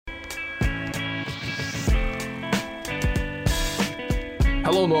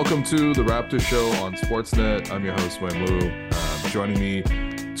Hello and welcome to the Raptors Show on Sportsnet. I'm your host, Wayne Liu. Joining me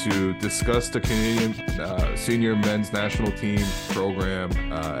to discuss the Canadian senior men's national team program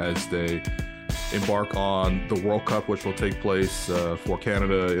as they embark on the World Cup, which will take place for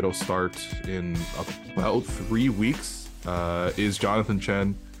Canada. It'll start in about 3 weeks. Is Jonathan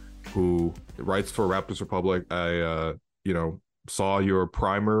Chen, who writes for Raptors Republic. I saw your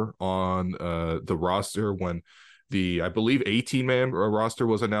primer on the roster when I believe 18-man roster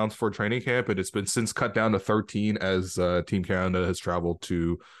was announced for training camp, and it's been since cut down to 13 as Team Canada has traveled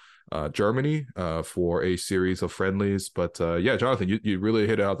to Germany for a series of friendlies. But Jonathan, you really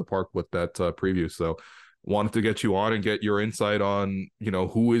hit it out of the park with that preview. So wanted to get you on and get your insight on,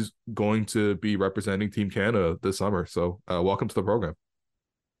 who is going to be representing Team Canada this summer. So welcome to the program.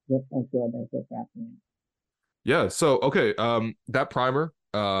 Yep, thanks for asking me. Yeah, so okay, that primer,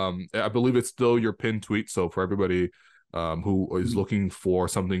 I believe it's still your pinned tweet. So for everybody who is looking for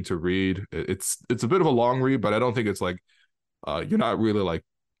something to read, it's a bit of a long read, but I don't think it's like you're not really like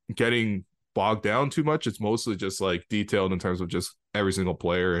getting bogged down too much. It's mostly just like detailed in terms of just every single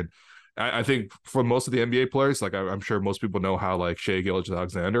player. And I think for most of the NBA players, like I'm sure most people know how like Shai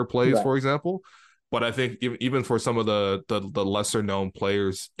Gilgeous-Alexander plays, Right. for example. But I think even for some of the lesser known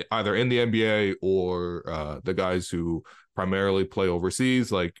players, either in the NBA or the guys who primarily play overseas,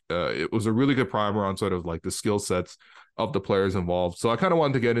 like it was a really good primer on sort of like the skill sets of the players involved. So I kind of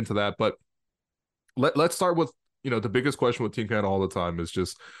wanted to get into that, but let's start with the biggest question with Team Canada all the time is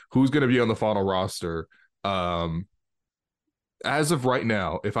just who's going to be on the final roster. As of right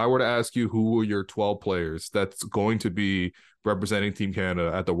now, if I were to ask you who are your 12 players that's going to be representing Team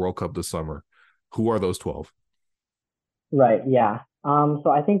Canada at the World Cup this summer, who are those 12? Right, yeah. So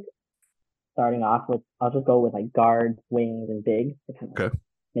I think starting off with, I'll just go with like guards, wings, and bigs to kind of Okay.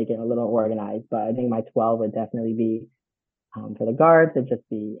 make it a little organized. But I think my 12 would definitely be for the guards, it'd just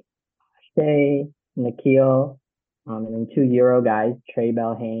be Shea, Nikhil, and then two Euro guys, Trey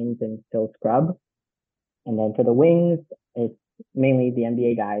Bell Haynes and Phil Scrubb. And then for the wings, it's mainly the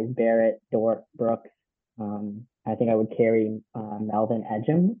NBA guys, Barrett, Dort, Brooks. I think I would carry Melvin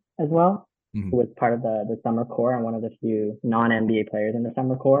Ejim as well, Mhm. who was part of the summer core and one of the few non-NBA players in the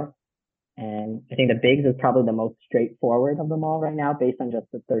summer core. And I think the bigs is probably the most straightforward of them all right now, based on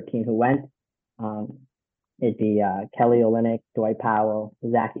just the 13 who went. Um, it'd be Kelly Olynyk, Dwight Powell,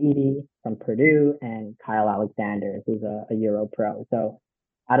 Zach Edey from Purdue, and Kyle Alexander, who's a Euro pro. So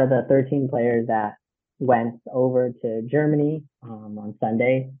out of the 13 players that went over to Germany on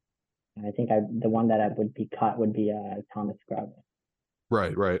Sunday, I think the one that I would be cut would be Thomas Scruggs.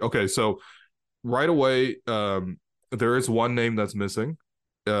 Right, right. Okay, so right away, there is one name that's missing.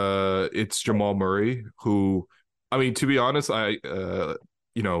 It's Jamal Murray, who, I mean, to be honest, no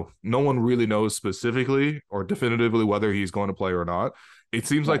one really knows specifically or definitively whether he's going to play or not. It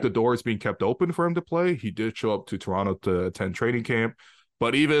seems like Right. the door is being kept open for him to play. He did show up to Toronto to attend training camp,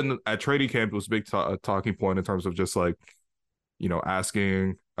 but even at training camp, it was a big talking point in terms of just like,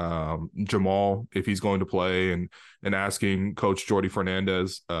 asking Jamal if he's going to play and asking Coach Jordi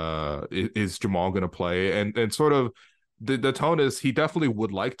Fernandez, is Jamal going to play? And sort of the tone is he definitely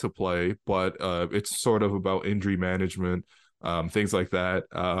would like to play, but it's sort of about injury management, things like that.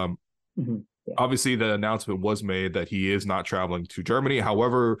 Yeah. Obviously, the announcement was made that he is not traveling to Germany.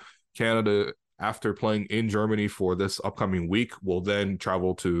 However, Canada, after playing in Germany for this upcoming week, will then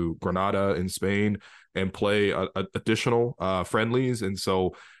travel to Granada in Spain and play additional friendlies. And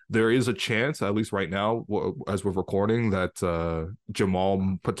so there is a chance, at least right now, as we're recording, that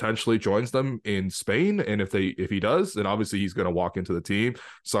Jamal potentially joins them in Spain. And if he does, then obviously he's going to walk into the team.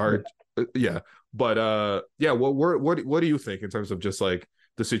 Sorry, yeah, but what do you think in terms of just like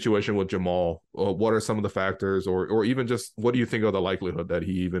the situation with Jamal? What are some of the factors, or even just what do you think of the likelihood that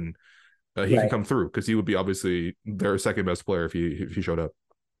he can Right. come through? Because he would be obviously their second best player if he showed up.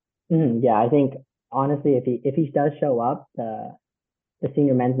 Yeah, I think honestly, if he does show up, the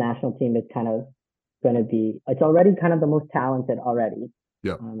senior men's national team is kind of going to be. It's already kind of the most talented already,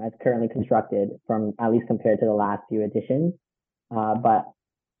 Yeah. as currently constructed from at least compared to the last few editions. But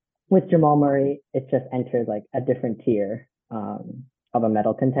with Jamal Murray, it just enters like a different tier of a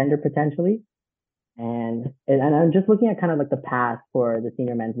medal contender potentially. And I'm just looking at kind of like the past for the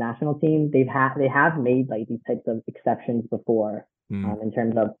senior men's national team. They have made like these types of exceptions before, Mm. in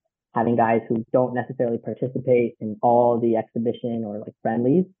terms of having guys who don't necessarily participate in all the exhibition or like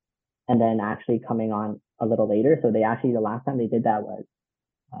friendlies, and then actually coming on a little later. So they actually the last time they did that was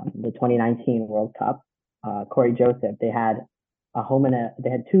the 2019 World Cup. Corey Joseph, they had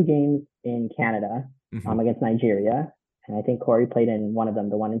two games in Canada Hmm. against Nigeria, and I think Corey played in one of them,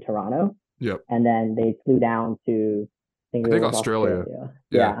 the one in Toronto. Yep. And then they flew down to think I it think was Australia. Australia.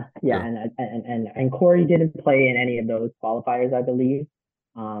 Yeah, Yeah, yeah, and Corey didn't play in any of those qualifiers, I believe.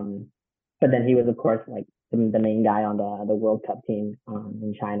 Um, but then he was, of course, like the main guy on the World Cup team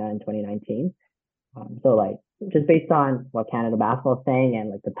in China in 2019. So like just based on what Canada basketball is saying and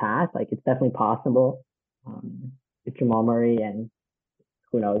like the past, like it's definitely possible. If Jamal Murray and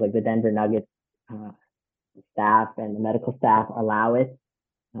who knows, like the Denver Nuggets uh, staff and the medical staff allow it,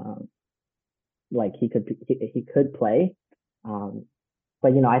 um, like he could play. Um,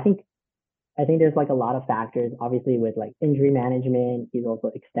 but I think there's like a lot of factors. Obviously, with like injury management, he's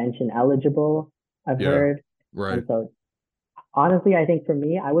also extension eligible. I've yeah. heard, Right. and so honestly, I think for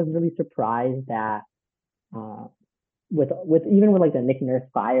me, I was really surprised that uh, with even with like the Nick Nurse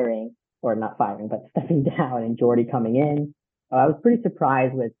firing or not firing, but stepping down and Jordy coming in, I was pretty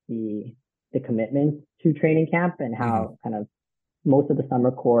surprised with the commitment to training camp and Hmm. how kind of most of the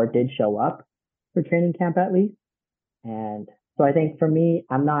summer core did show up for training camp at least. And so I think for me,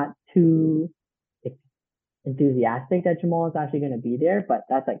 I'm not too enthusiastic that Jamal is actually going to be there, but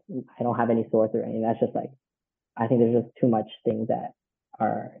that's like I don't have any source or anything. That's just like I think there's just too much things that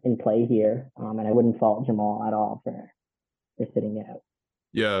are in play here, and I wouldn't fault Jamal at all for sitting it out.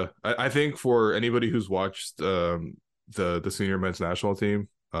 Yeah, I think for anybody who's watched the senior men's national team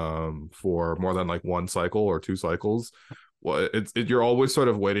for more than like one cycle or two cycles, well, you're always sort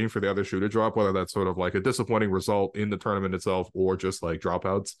of waiting for the other shoe to drop, whether that's sort of like a disappointing result in the tournament itself or just like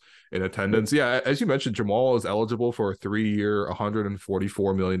dropouts in Yeah, attendance. Yeah, as you mentioned, Jamal is eligible for a 3-year,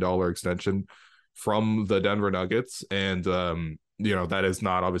 $144 million extension from the Denver Nuggets, and that is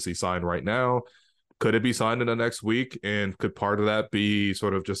not obviously signed right now. Could it be signed in the next week? And could part of that be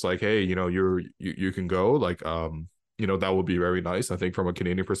sort of just like, hey, you can go? Like, that would be very nice, I think, from a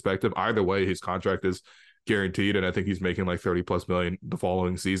Canadian perspective. Either way, his contract is guaranteed, and I think he's making like 30 plus million the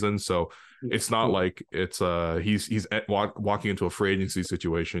following season. So yeah, it's not yeah. like it's he's walking into a free agency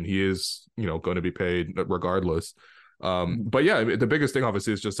situation. He is, going to be paid regardless. Mhm. But yeah, I mean, the biggest thing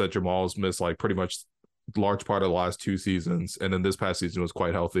obviously is just that Jamal's missed like pretty much large part of the last two seasons, and then this past season was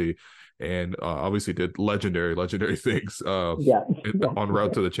quite healthy, and obviously did legendary things Yeah, yeah, on for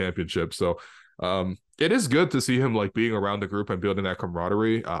route sure. to the championship. So it is good to see him like being around the group and building that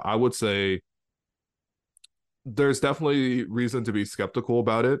camaraderie. I would say there's definitely reason to be skeptical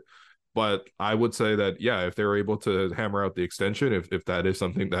about it, but I would say that yeah, if they're able to hammer out the extension, if that is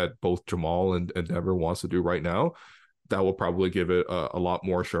something that both Jamal and Denver wants to do right now, that will probably give it a lot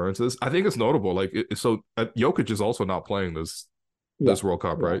more assurances. I think it's notable. Like, Jokic is also not playing Yeah, this World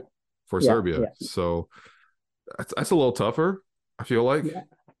Cup, yeah, right? For yeah, Serbia. yeah, So that's a little tougher, I feel like. yeah.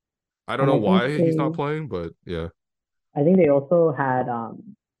 I don't And know why he's not playing, but yeah. I think they also had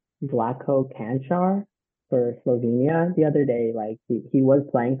Zlatko Kančar for Slovenia the other day. Like he was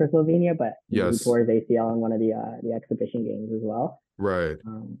playing for Slovenia, but he Yes. tore his ACL in one of the exhibition games as well. Right.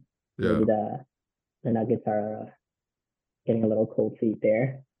 Um, Yeah. maybe the Nuggets are getting a little cold feet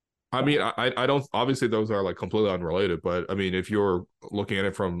there. I mean, But I don't obviously those are like completely unrelated, but I mean, if you're looking at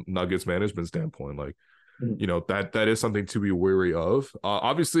it from Nuggets management standpoint, like, mhm, that is something to be wary of.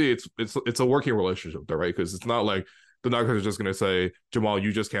 Obviously, it's a working relationship, though, right? Because it's not like the Nuggets are just going to say, Jamal,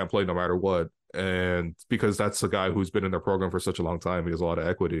 you just can't play no matter what, and because that's a guy who's been in their program for such a long time, he has a lot of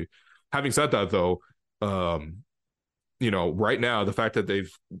equity. Having said that, though, um, right now the fact that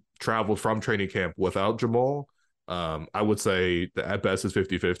they've traveled from training camp without Jamal, I would say that at best is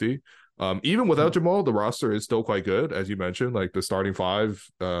 50-50. Even without mhm. Jamal, the roster is still quite good, as you mentioned, like the starting five,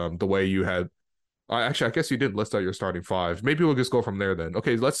 the way you had actually, I guess you did list out your starting five. Maybe we'll just go from there then.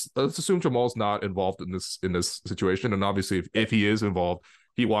 Okay, let's assume Jamal's not involved in this situation, and obviously, if he is involved,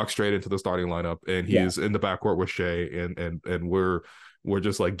 he walks straight into the starting lineup, and Yeah, he's in the backcourt with Shea, and we're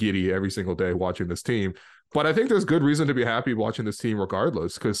just like giddy every single day watching this team. But I think there's good reason to be happy watching this team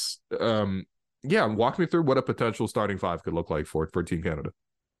regardless, because yeah, walk me through what a potential starting five could look like for Team Canada.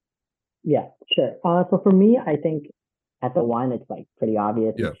 yeah, sure. So for me, I think at the one, it's like pretty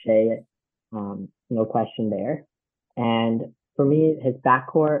obvious. Yeah. It's Shea, no question there. And for me, his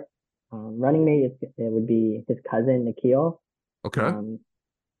backcourt running mate it would be his cousin Nikhil. Okay. Um,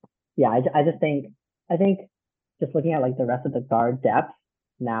 yeah, I just think I think just looking at like the rest of the guard depth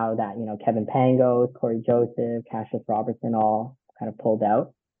now that Kevin Pangos, Corey Joseph, Cassius Robertson all kind of pulled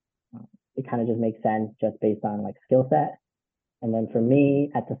out, it kind of just makes sense just based on like skill set. And then for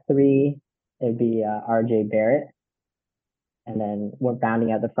me at the three, it'd be RJ Barrett, and then we're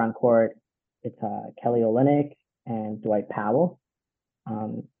bounding out the front court. It's Kelly Olynyk and Dwight Powell.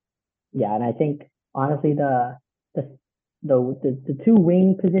 Um, yeah, and I think honestly the the two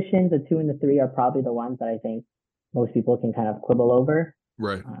wing positions, the two and the three, are probably the ones that I think most people can kind of quibble over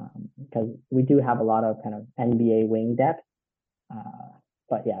Right. because we do have a lot of kind of NBA wing depth.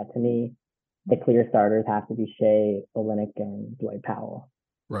 But yeah, to me, the clear starters have to be Shea, Olynyk, and Dwight Powell.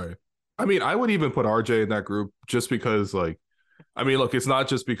 Right. I mean, I would even put RJ in that group just because, like, I mean, look, it's not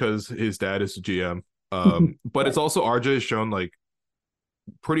just because his dad is the GM, but it's Right. also RJ has shown like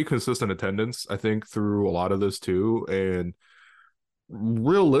pretty consistent attendance, I think, through a lot of this too. And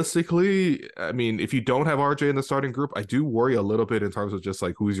realistically, I mean, if you don't have RJ in the starting group, I do worry a little bit in terms of just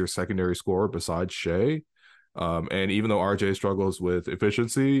like who's your secondary scorer besides Shea. And even though RJ struggles with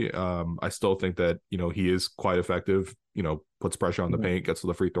efficiency, I still think that, he is quite effective, puts pressure on the Mhm. paint, gets to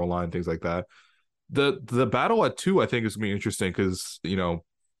the free throw line, things like that. The battle at two, I think, is gonna be interesting because,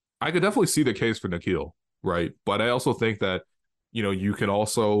 I could definitely see the case for Nikhil, right? But I also think that, you can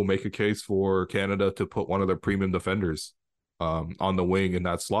also make a case for Canada to put one of their premium defenders on the wing in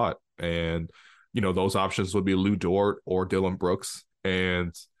that slot. And, those options would be Lou Dort or Dylan Brooks.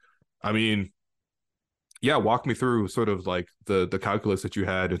 And I mean, yeah, walk me through sort of like the calculus that you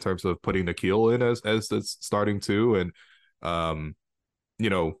had in terms of putting Nikhil in as the starting two. And um, you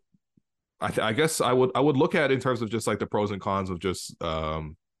know, I guess I would look at in terms of just like the pros and cons of just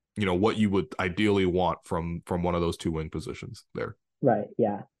what you would ideally want from one of those two wing positions there. Right.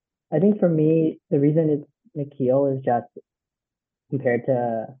 Yeah. I think for me, the reason it's Nikhil is just compared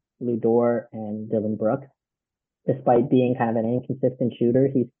to Ludor and Dylan Brooks, despite being kind of an inconsistent shooter,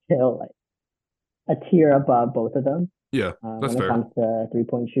 he's still like a tier above both of them Yeah, that's when it fair. comes to 3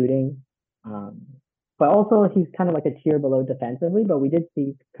 point shooting. Um, but also, he's kind of like a tier below defensively. But we did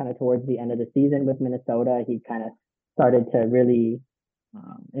see kind of towards the end of the season with Minnesota, he kind of started to really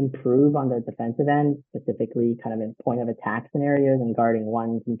improve on the defensive end, specifically kind of in point of attack scenarios and guarding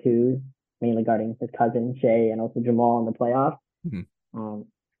ones and twos, mainly guarding his cousin Shea and also Jamal in the playoffs. Mhm. Um,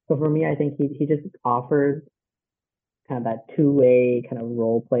 so for me, I think he just offers kind of that two-way kind of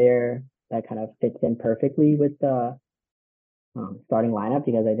role player that kind of fits in perfectly with the starting lineup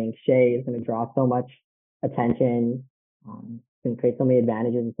because I think Shea is going to draw so much attention, going to create so many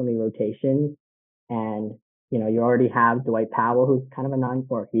advantages and so many rotations. And, you already have Dwight Powell, who's kind of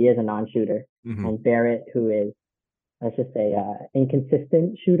or he is a non-shooter, Mhm. and Barrett, who is, let's just say,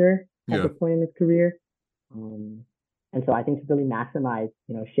 inconsistent shooter at Yeah. this point in his career. Um, and so I think to really maximize,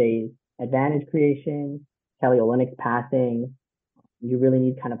 Shea's advantage creation, Kelly Olynyk's passing, you really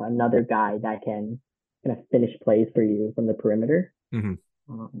need kind of another guy that can kind of finish plays for you from the perimeter. Mhm.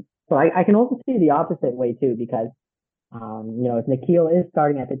 So I can also see the opposite way too, because if Nikhil is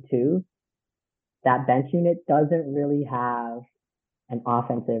starting at the two, that bench unit doesn't really have an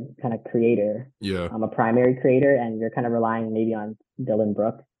offensive kind of creator, Yeah. a primary creator, and you're kind of relying maybe on Dylan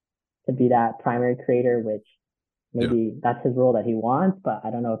Brooks to be that primary creator, which Yeah. maybe that's his role that he wants, but I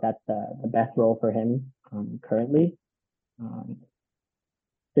don't know if that's the best role for him currently. Um,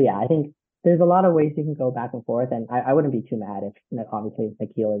 so yeah, I think there's a lot of ways you can go back and forth, and I wouldn't be too mad if obviously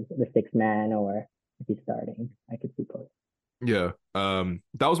Nikhil is the sixth man or if he's starting. I could see both. Yeah.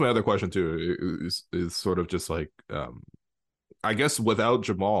 That was my other question too. Is sort of just like I guess without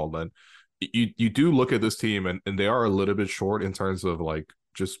Jamal, then you do look at this team and they are a little bit short in terms of like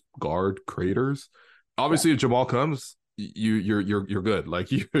just guard creators. Yeah, Obviously, if Jamal comes, you're good. Like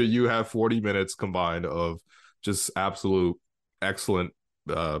you have 40 minutes combined of just absolute excellent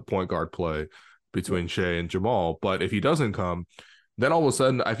point guard play yeah, between Shea and Jamal. But if he doesn't come, then all of a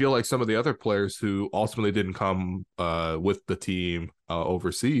sudden I feel like some of the other players who ultimately didn't come with the team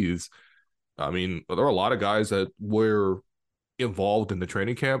overseas. I mean, there are a lot of guys that were involved in the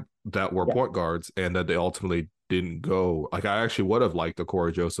training camp that were yeah, point guards and that they ultimately didn't go. Like I actually would have liked the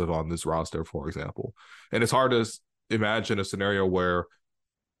Corey Joseph on this roster, for example. And it's hard to imagine a scenario where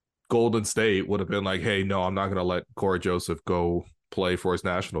Golden State would have been like, "Hey, no, I'm not going to let Corey Joseph go play for his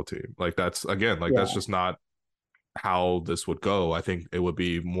national team." Like that's again, like that's yeah, just not how this would go. I think it would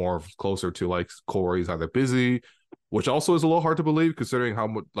be more closer to like Corey's either busy, which also is a little hard to believe considering how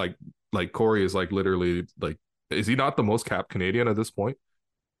much like Corey is like literally like is he not the most capped Canadian at this point?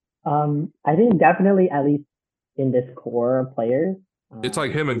 I think definitely at least in this core of players, It's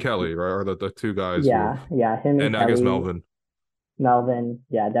like him and he, Kelly, right? Are the two guys who have, yeah, him and and I guess Kelly, Melvin. Melvin,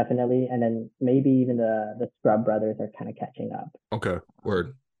 yeah, definitely, and then maybe even the Scrub brothers are kind of catching up. Okay, Um,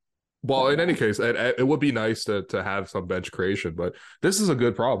 word. Well, but in any yeah, case, it would be nice to have some bench creation, but this is a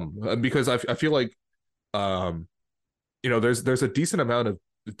good problem because I feel like um there's a decent amount of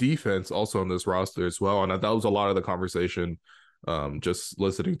defense also on this roster as well, and that was a lot of the conversation. Just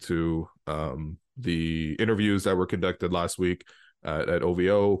listening to the interviews that were conducted last week at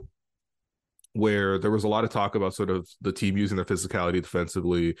OVO, where there was a lot of talk about sort of the team using their physicality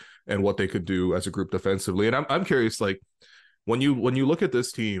defensively and what they could do as a group defensively. And I'm curious, like when you look at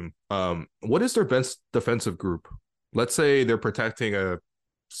this team, what is their best defensive group? let's say they're protecting a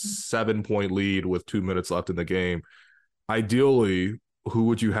 7 point lead with 2 minutes left in the game. Ideally, who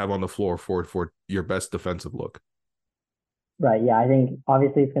would you have on the floor for your best defensive look? Right. Yeah. I think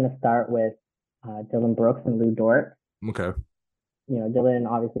obviously it's going to start with Dylan Brooks and Lou Dort. Okay. Dylan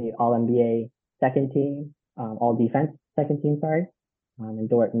obviously All NBA second team, All Defense second team. Sorry, and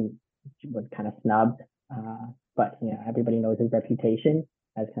Dort was kind of snubbed, but everybody knows his reputation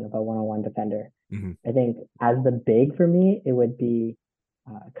as kind of a one-on-one defender. Hmm. I think as the big for me, it would be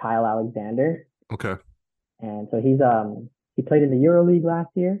Kyle Alexander, Okay. and so he played in the EuroLeague last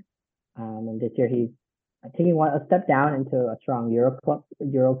year, and this year he's taking a step down into a strong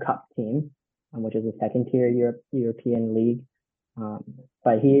Euro Cup team, which is a second tier European league. Um,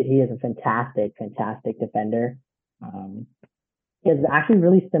 but he is a fantastic defender. Um, he has actually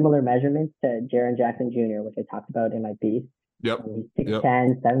really similar measurements to Jaren Jackson Jr., which I talked about in my piece. Yep. He's Yep.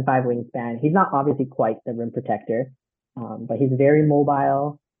 6'10", 7'5" wingspan. He's not obviously quite the rim protector, but he's very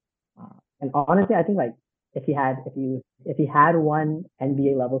mobile. And honestly, I think like if he had one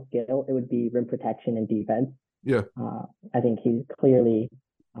NBA level skill, it would be rim protection and defense. Yeah. I think he's clearly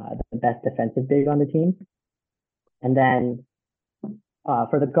the best defensive big on the team. And then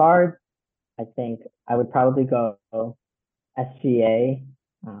for the guards, I think I would probably go SGA.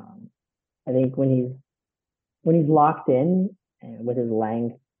 I think when he's locked in and with his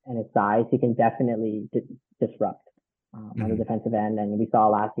length and his size, he can definitely disrupt on the defensive end. And we saw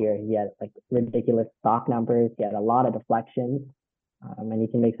last year he had like ridiculous stock numbers. He had a lot of deflections, and he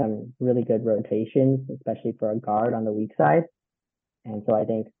can make some really good rotations, especially for a guard on the weak side. And so I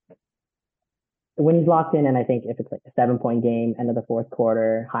think when he's locked in, and I think if it's like a 7 point game, end of the fourth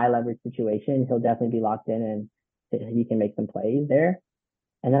quarter, high leverage situation, he'll definitely be locked in and he can make some plays there.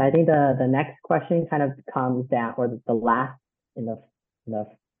 And then I think the next question kind of comes down, or the last in the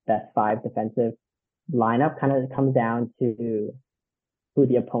best five defensive lineup kind of comes down to who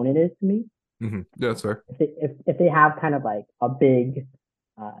the opponent is to me. Hmm. Yeah, that's fair. If they have kind of like a big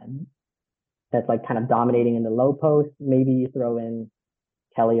uh, that's like kind of dominating in the low post, maybe you throw in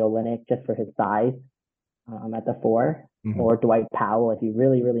Kelly Olynyk just for his size at the four, Hmm. or Dwight Powell if you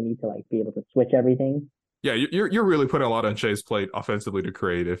really need to like be able to switch everything. Yeah, you're really putting a lot on Shea's plate offensively to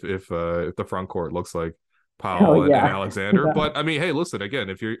create if the front court looks like Oh Powell and yeah, Alexander. But I mean, hey, listen, again,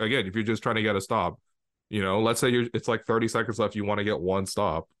 if you're just trying to get a stop, let's say it's like 30 seconds left, you want to get one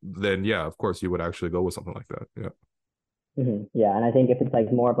stop, then yeah, of course you would actually go with something like that. Yeah. Yeah, and I think if it's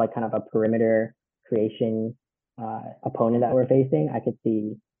like more of like kind of a perimeter creation opponent that we're facing, I could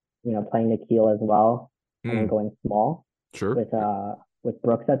see playing Nikhil as well, and then Mm, going small sure. with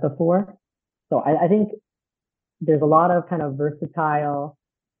Brooks at the four. So I think there's a lot of kind of versatile,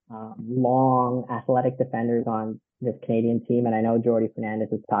 long, athletic defenders on this Canadian team, and I know Jordy Fernandez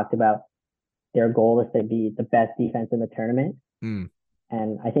has talked about their goal is to be the best defense in the tournament, Mm,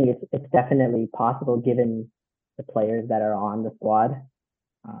 and I think it's definitely possible given the players that are on the squad.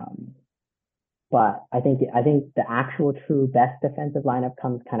 Um, but I think the actual true best defensive lineup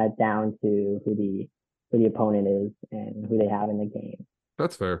comes kind of down to who the opponent is and who they have in the game.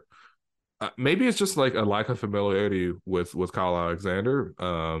 that's fair. Maybe it's just like a lack of familiarity with Kyle Alexander.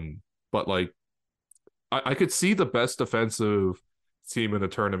 But like I could see the best defensive team in the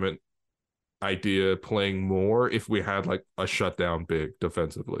tournament idea playing more if we had like a shutdown big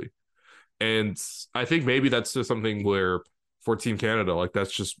defensively. And I think maybe that's just something where for Team Canada, like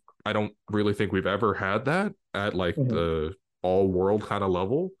that's just I don't really think we've ever had that at like Mm-hmm. the all world kind of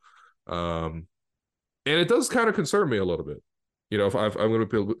level. Um, and it does kind of concern me a little bit. If I'm going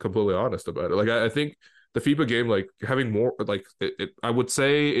to be completely honest about it. Like I think the FIBA game, like having more, like I would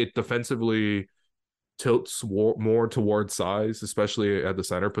say it defensively tilts more towards size, especially at the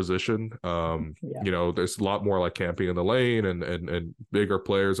center position. Yeah. There's a lot more like camping in the lane, and bigger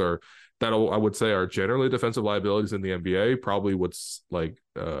players are that I would say are generally defensive liabilities in the NBA. Probably would like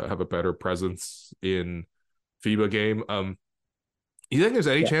have a better presence in FIBA game. You think there's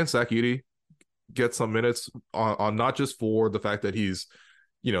any Yeah. chance Zach Edey gets some minutes on not just for the fact that he's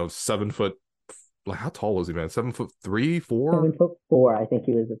 7 foot, like how tall is he, man? 7 foot three, 4? 7'4", I think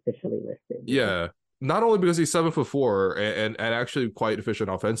he was officially listed. Yeah. Yeah, not only because he's 7 foot 4 and actually quite efficient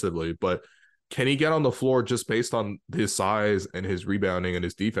offensively, but can he get on the floor just based on his size and his rebounding and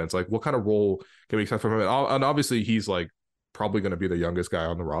his defense? Like, what kind of role can we expect from him? And obviously, he's like probably going to be the youngest guy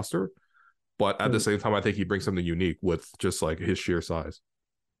on the roster, but at the Mhm. same time, I think he brings something unique with just like his sheer size.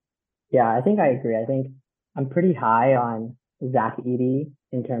 Yeah, I think I agree. I think I'm pretty high on Zach Edey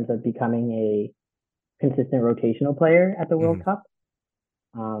in terms of becoming a consistent rotational player at the Mm-hmm. World Cup.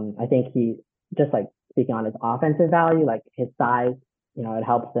 I think he just like speaking on his offensive value, like his size, it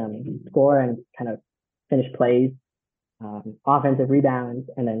helps them score and kind of finish plays. offensive rebounds,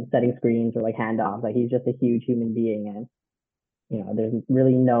 and then setting screens or like handoffs. Like he's just a huge human being, and there's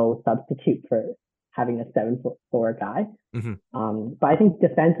really no substitute for having a 7'4" guy. Hmm. But I think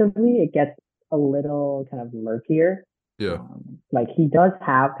defensively it gets a little kind of murkier. Yeah. Like he does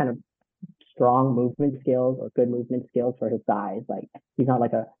have kind of strong movement skills or good movement skills for his size. Like he's not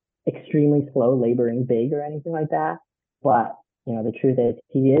like a extremely slow laboring big or anything like that. But the truth is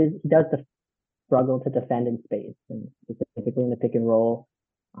he does struggle to defend in space, and specifically in the pick and roll.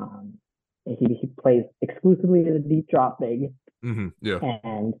 Um, he plays exclusively as a deep drop big, Yeah.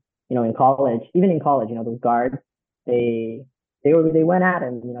 and in college, even in college, those guards, they they went at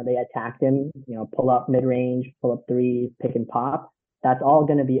him. They attacked him. Pull up mid range, pull up threes, pick and pop. That's all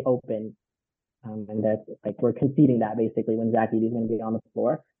going to be open, and that's like we're conceding that basically when Zach Edey is going to be on the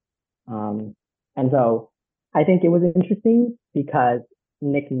floor. Um, and so I think it was interesting because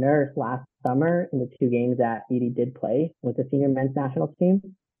Nick Nurse last summer in the two games that Edey did play with the senior men's national team,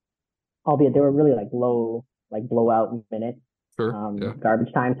 albeit they were really like low, like blowout minutes, Sure. Yeah.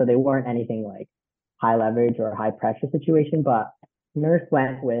 garbage time. So they weren't anything like high leverage or high pressure situation. But Nurse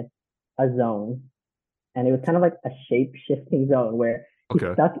went with a zone, and it was kind of like a shape shifting zone where he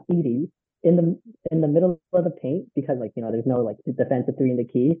Okay. stuck Edey in the middle of the paint because like there's no like defensive three in the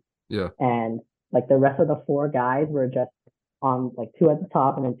key, Yeah. and like the rest of the four guys were just on like two at the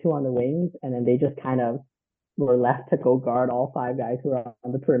top and then two on the wings, and then they just kind of were left to go guard all five guys who were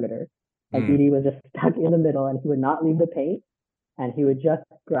on the perimeter. And Mm. Edey was just stuck in the middle, and he would not leave the paint, and he would just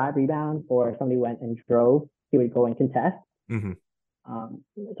grab rebounds, or if somebody went and drove, he would go and contest. Hmm.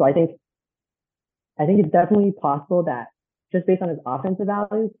 So I think it's definitely possible that just based on his offensive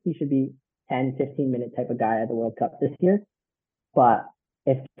values, he should be 10, 15-minute type of guy at the World Cup this year. But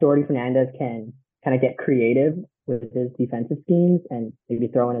if Jordy Fernandez can kind of get creative with his defensive schemes and maybe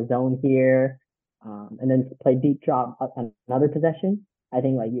throw in a zone here, and then play deep drop another possession, I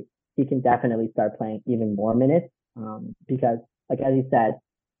think like he can definitely start playing even more minutes, because like as you said,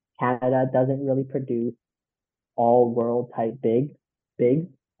 Canada doesn't really produce all world type big.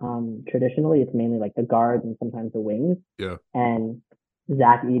 Traditionally, it's mainly like the guards and sometimes the wings. Yeah. And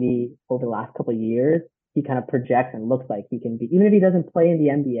Zach Edey over the last couple of years, he kind of projects and looks like he can be, even if he doesn't play in the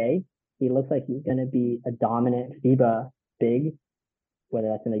NBA, he looks like he's going to be a dominant FIBA big, whether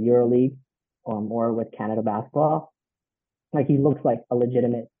that's in the EuroLeague or with Canada basketball. Like he looks like a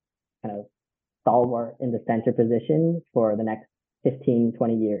legitimate kind of stalwart in the center position for the next 15,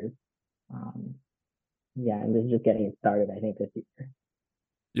 20 years. Um, yeah, and this is just getting it started, I think, this year.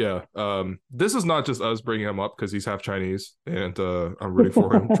 Yeah. This is not just us bringing him up because he's half Chinese, and I'm rooting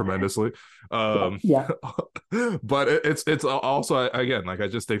for him tremendously. Yeah, Um, yeah, but it's also, again, like I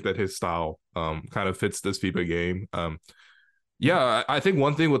just think that his style kind of fits this FIBA game. Yeah, I think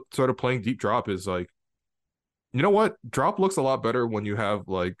one thing with sort of playing deep drop is like, you know what? Drop looks a lot better when you have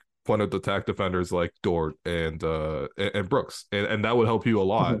like point of attack defenders like Dort and Brooks, and that would help you a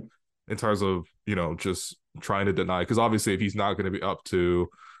lot mhm, in terms of just trying to deny, because obviously if he's not going to be up to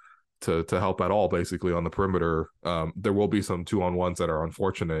help at all basically on the perimeter, there will be some 2-on-1s that are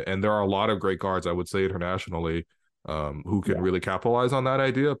unfortunate, and there are a lot of great guards, I would say, internationally, who can yeah, really capitalize on that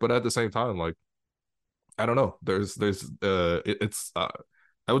idea. But at the same time, like, I don't know, it's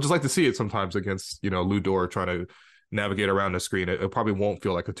I would just like to see it sometimes against Lou Dort trying to navigate around the screen. It probably won't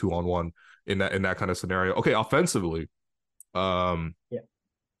feel like a 2-on-1 in that kind of scenario. Okay, offensively, um yeah,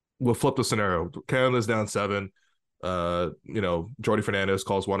 we'll flip the scenario. Canada's down 7. Jordy Fernandez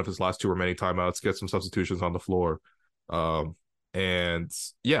calls one of his last two remaining timeouts, gets some substitutions on the floor. Um, and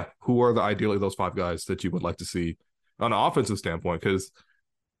yeah, who are ideally those 5 guys that you would like to see on an offensive standpoint? Because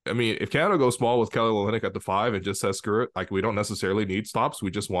I mean, if Canada goes small with Kelly Olynyk at the 5 and just says screw it, like we don't necessarily need stops.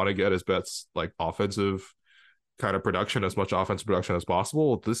 We just want to get his best like offensive kind of production, as much offensive production as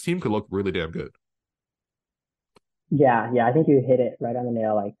possible. This team could look really damn good. yeah. I think you hit it right on the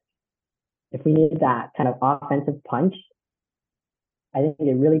nail. Like if we need that kind of offensive punch, I think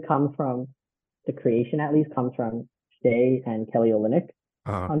it really comes from the creation. At least comes from Shea and Kelly Olynyk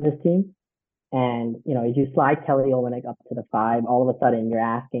Uh, on this team. And as you slide Kelly Olynyk up to the 5, all of a sudden you're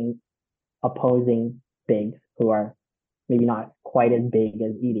asking opposing bigs who are maybe not quite as big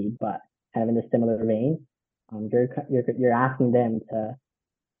as Edey, but kind of in a similar vein. You're asking them to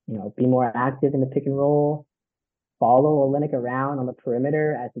be more active in the pick and roll, follow Olynyk around on the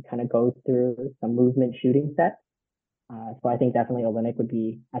perimeter as he kind of goes through some movement shooting sets. So I think definitely Olynyk would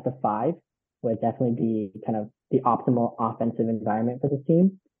be at the 5, would definitely be kind of the optimal offensive environment for the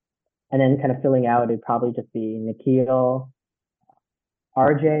team. And then kind of filling out, it'd probably just be Nikhil,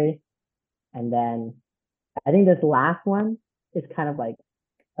 RJ, and then I think this last one is kind of like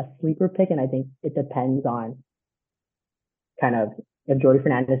a sleeper pick, and I think it depends on kind of if Jordy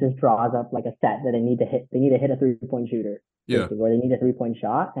Fernandez just draws up like a set that they need to hit a 3-point shooter, Yeah. basically, or they need a 3-point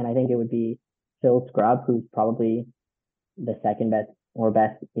shot. And I think it would be Phil Scrubb, who's probably the second best or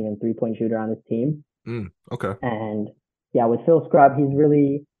best even 3-point shooter on this team. Okay. And yeah, with Phil Scrubb, he's a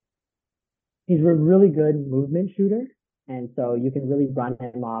really good movement shooter, and so you can really run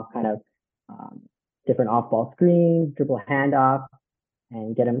him off kind of different off-ball screens, dribble handoff,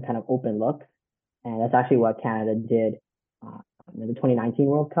 and get him kind of open looks. And that's actually what Canada did in the 2019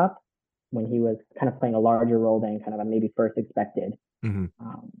 World Cup when he was kind of playing a larger role than kind of maybe first expected. Mm-hmm.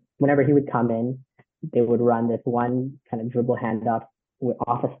 Whenever he would come in, they would run this one kind of dribble handoff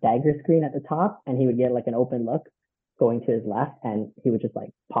off a stagger screen at the top, and he would get like an open look going to his left, and he would just like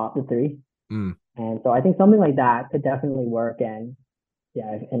pop the three. And so I think something like that could definitely work. And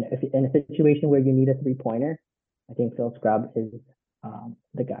yeah, if in a situation where you need a 3-pointer, I think Phil Scrubb is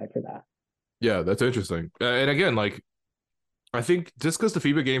the guy for that. Yeah, that's interesting. And again, like I think just because the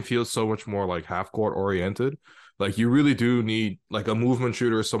FIBA game feels so much more like half court oriented, like you really do need like a movement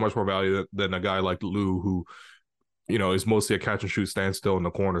shooter is so much more value than a guy like Lou who, you know, is mostly a catch and shoot, stand still in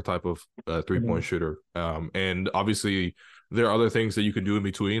the corner type of 3-point shooter. And obviously there are other things that you can do in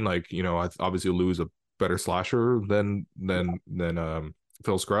between. Like, you know, obviously Lou's a better slasher than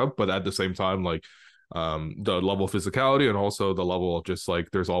Phil Scrubb, but at the same time, like the level of physicality and also the level of just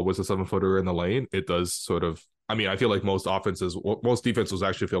like there's always a 7-footer in the lane. It does sort of. I mean, I feel like most defenses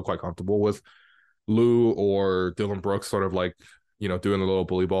actually feel quite comfortable with Lou or Dylan Brooks, sort of like, you know, doing a little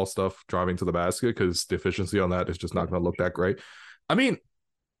bully ball stuff, driving to the basket, because the efficiency on that is just not going to look that great. I mean,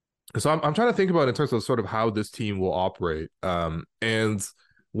 so I'm trying to think about in terms of sort of how this team will operate. And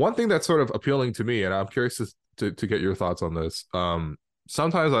one thing that's sort of appealing to me, and I'm curious to get your thoughts on this.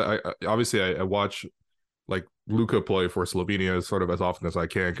 Sometimes I obviously I watch like Luka play for Slovenia sort of as often as I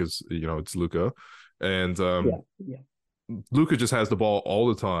can because, you know, it's Luka. And Luka just has the ball all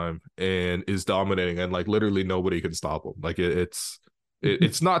the time and is dominating, and like literally nobody can stop him. Like it's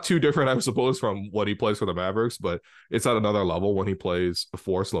not too different, I suppose, from what he plays for the Mavericks, but it's at another level when he plays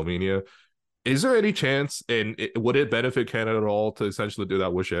for Slovenia. Is there any chance, and would it benefit Canada at all to essentially do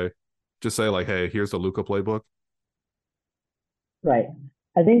that with Shea? Just say like, hey, here's the Luka playbook. Right.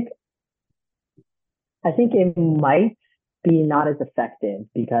 I think it might be not as effective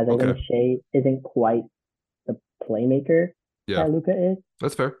because I think Shea isn't quite the playmaker that Luka is.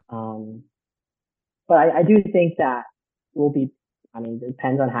 That's fair. But I do think that will be. I mean, it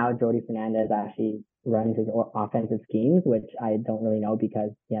depends on how Jordy Fernandez actually runs his offensive schemes, which I don't really know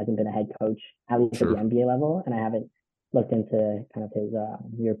because he hasn't been a head coach at least at the NBA level, and I haven't looked into kind of his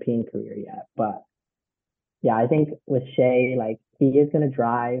European career yet. But yeah, I think with Shea, like he is going to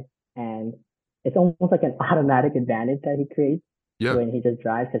drive, and it's almost like an automatic advantage that he creates when he just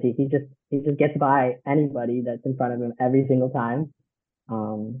drives because he just gets by anybody that's in front of him every single time,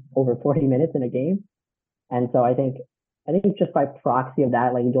 over 40 minutes in a game. And so I think just by proxy of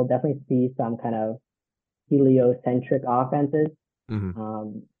that, like you'll definitely see some kind of heliocentric offenses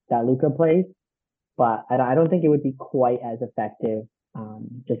that Luka plays, but I don't think it would be quite as effective.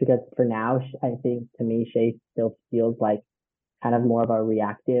 Just because for now, I think to me, Shea still feels like kind of more of a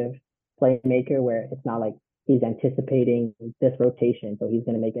reactive playmaker where it's not like he's anticipating this rotation, so he's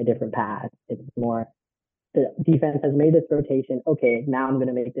going to make a different pass. It's more the defense has made this rotation. Okay, now I'm going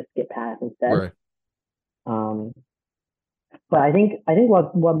to make this skip pass instead. Right. But I think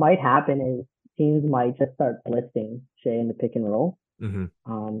what might happen is teams might just start blitzing Shea in the pick and roll. And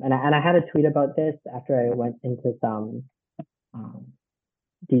I had a tweet about this after I went into some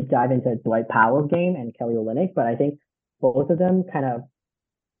deep dive into Dwight Powell's game and Kelly Olynyk. But I think both of them kind of,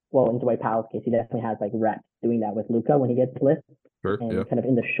 well, in Dwight Powell's case, he definitely has like reps doing that with Luka when he gets blitzed and kind of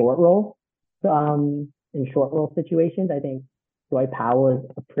in the short roll. In short roll situations, I think Dwight Powell is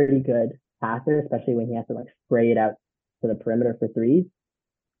a pretty good passer, especially when he has to like spray it out to the perimeter for threes.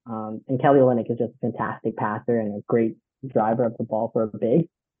 And Kelly Olynyk is just a fantastic passer and a great driver of the ball for a big.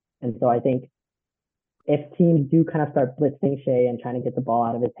 And so I think if teams do kind of start blitzing Shea and trying to get the ball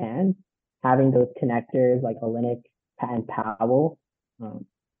out of his hands, having those connectors like Olynyk and Powell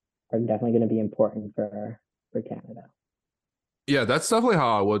are definitely going to be important for Canada. Yeah, that's definitely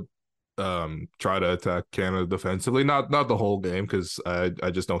how I would try to attack Canada defensively. Not the whole game because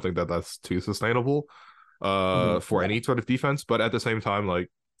I just don't think that that's too sustainable for any sort of defense. But at the same time, like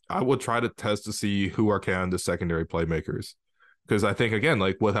I would try to test to see who are Canada's secondary playmakers, because I think again,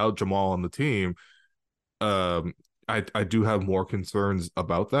 like without Jamal on the team, I do have more concerns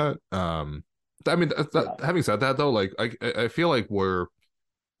about that. I mean, having said that though, like I feel like we're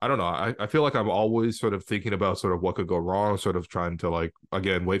I don't know. I feel like I'm always sort of thinking about sort of what could go wrong, sort of trying to like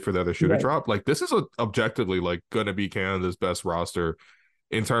again wait for the other shoe to Right. drop. Like this is objectively like gonna be Canada's best roster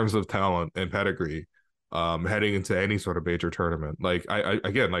in terms of talent and pedigree, heading into any sort of major tournament. Like I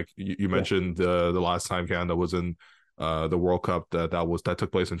again, like you Yeah. mentioned the last time Canada was in the World Cup that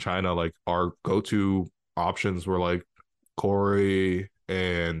took place in China. Like our go-to options were like Corey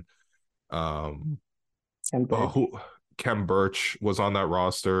and um And Birch. who Kem Birch was on that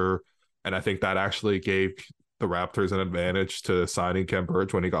roster, and I think that actually gave the Raptors an advantage to signing Kem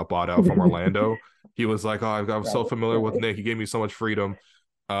Birch when he got bought out from Orlando. He was like, "Oh, I'm so Right. familiar with Right. Nick. He gave me so much freedom."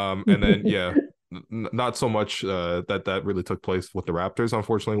 And then yeah, not so much that really took place with the Raptors,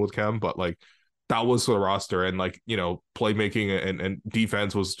 unfortunately, with Kem, but like that was the roster, and like playmaking and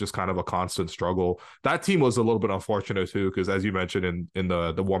defense was just kind of a constant struggle. That team was a little bit unfortunate too, because as you mentioned in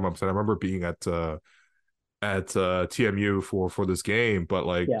the warm ups, and I remember being at TMU for this game, but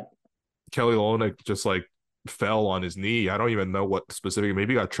like Yeah. Kelly Olynyk just like fell on his knee. I don't even know what specific.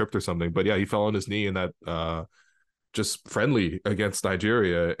 Maybe he got tripped or something, but yeah, he fell on his knee in that just friendly against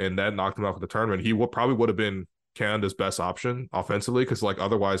Nigeria, and that knocked him out of the tournament. He probably would have been Canada's best option offensively because like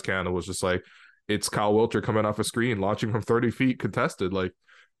otherwise Canada was just like it's Kyle Wilcher coming off a screen, launching from 30 feet contested. Like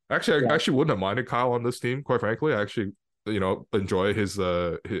actually, I Yeah. actually wouldn't have minded Kyle on this team, quite frankly. I actually enjoy his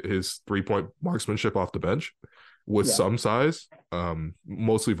 3-point marksmanship off the bench with Yeah. some size,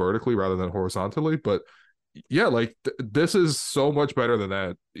 mostly vertically rather than horizontally. But yeah, like this is so much better than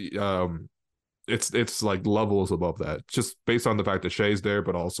that. It's like levels above that, just based on the fact that Shea's there,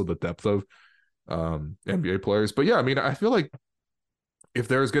 but also the depth of NBA players. But yeah, I mean, I feel like if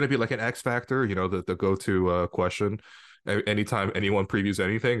there's going to be like an X factor, the go to question anytime anyone previews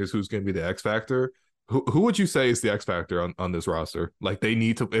anything is who's going to be the X factor. Who would you say is the X factor on this roster? Like they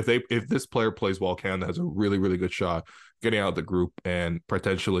need to if this player plays well, Canada has a really really good shot getting out of the group and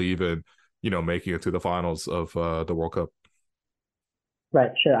potentially even making it to the finals of the World Cup.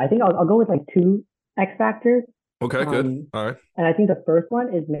 Right. Sure. I think I'll go with like two X factors. Okay, good. Um, All right. and I think the first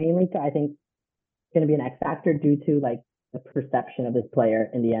one is mainly I think going to be an X factor due to like the perception of this player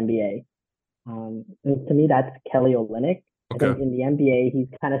in the NBA. And to me, that's Kelly Olynyk. I Okay. think in the NBA, he's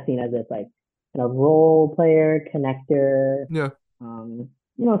kind of seen as this like role player, connector, Yeah. um,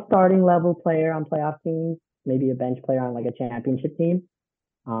 starting level player on playoff teams, maybe a bench player on like a championship team.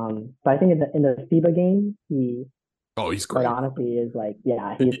 But I think in the FIBA game, he Oh, he's quite great. honestly is like,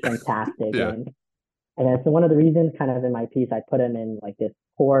 yeah, he's fantastic. Yeah. And that's one of the reasons kind of in my piece, I put him in like this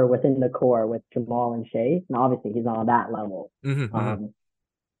core within the core with Jamal and Shea. And obviously he's not on that level. Mm-hmm. Um,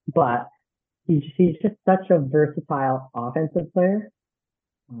 but he's just such a versatile offensive player.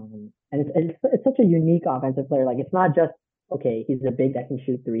 And it's such a unique offensive player. Like it's not just, okay, he's a big that can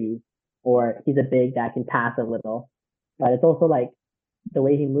shoot threes or he's a big that can pass a little, but it's also like the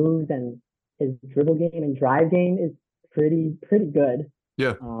way he moves and his dribble game and drive game is pretty good.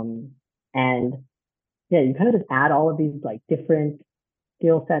 Yeah. Um, and yeah, you kind of just add all of these like different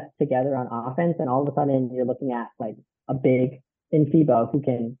skill sets together on offense, and all of a sudden you're looking at like a big in FIBA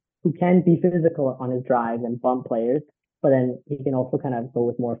who can be physical on his drives and bump players, but then he can also kind of go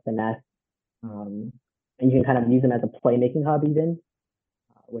with more finesse, um, and you can kind of use him as a playmaking hub even,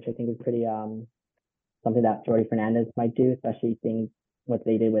 which I think is pretty something that Jordy Fernandez might do, especially seeing what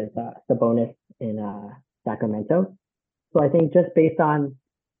they did with Sabonis in Sacramento. So I think just based on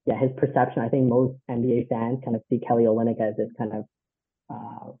his perception, I think most NBA fans kind of see Kelly Olynyk as this kind of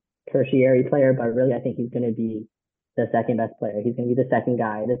uh, tertiary player, but really I think he's going to be the second best player. He's going to be the second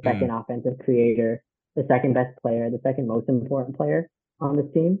guy, the second Mm. offensive creator, the second best player, the second most important player on this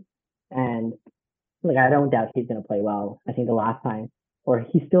team. And like I don't doubt he's going to play well. I think the last time, or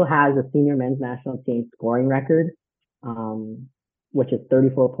he still has a senior men's national team scoring record, um, which is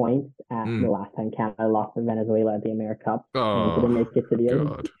 34 points at the Mm. last time Canada lost to Venezuela at the America Cup and Oh didn't make it to the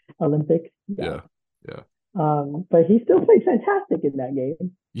God. Olympics. Yeah. Yeah. Yeah. But he still played fantastic in that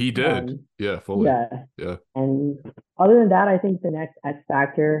game. He did. Um, Yeah, fully. yeah. Yeah. And other than that, I think the next X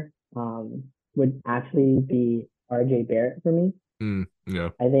factor would actually be RJ Barrett for me. Yeah.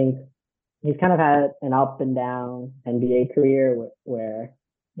 I think he's kind of had an up and down NBA career where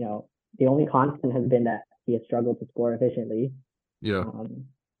the only constant has been that he has struggled to score efficiently. Yeah. Um,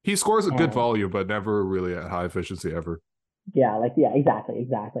 He scores a good and volume, but never really at high efficiency ever.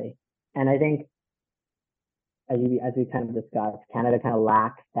 exactly. And I think as we kind of discussed, Canada kind of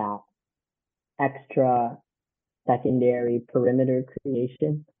lacks that extra secondary perimeter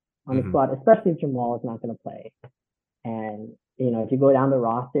creation on the Hmm. squad, especially if Jamal is not going to play. And if you go down the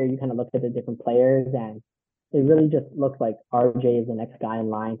roster, you kind of look at the different players, and it really just looks like RJ is the next guy in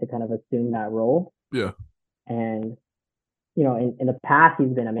line to kind of assume that role. Yeah. And in the past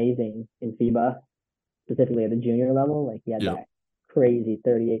he's been amazing in FIBA, specifically at the junior level. Like he had Yep. that crazy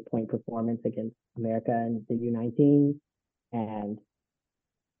 38-point performance against America in the U19, and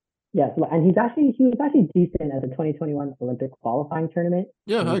yeah, so, and he was actually decent at the 2021 Olympic qualifying tournament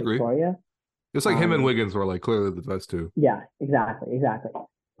Yeah, I in agree. Victoria. It's like him and Um, Wiggins were like clearly the best two. yeah, exactly.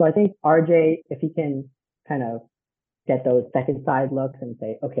 So I think RJ, if he can kind of get those second side looks and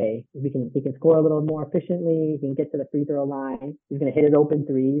say, okay, he can score a little more efficiently, he can get to the free throw line, he's going to hit his open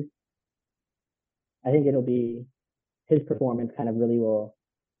threes. I think it'll be his performance kind of really will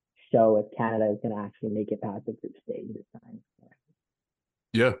show if Canada is going to actually make it past the group stage this time.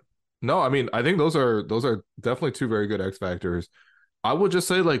 Yeah. No, I mean, I think those are definitely two very good X factors. I would just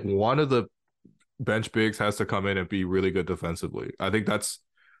say like one of the bench bigs has to come in and be really good defensively. I think that's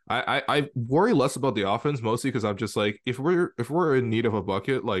I worry less about the offense mostly because I'm just like if we're in need of a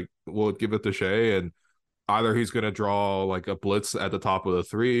bucket, like we'll give it to Shea and either he's gonna draw like a blitz at the top of the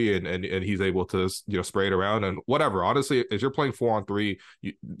three and he's able to spray it around and whatever. Honestly, as you're playing 4-on-3,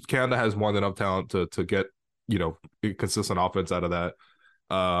 Canada has more than enough talent to get consistent offense out of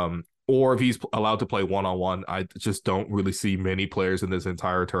that. Or if he's allowed to play one-on-one, I just don't really see many players in this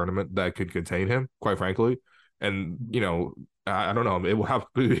entire tournament that could contain him, quite frankly. And, I don't know. It will have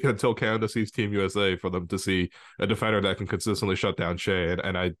to be until Canada sees Team USA for them to see a defender that can consistently shut down Shea.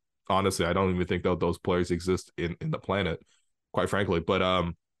 And I honestly, I don't even think that those players exist in the planet, quite frankly.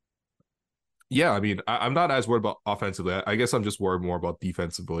 But yeah, I mean, I'm not as worried about offensively. I guess I'm just worried more about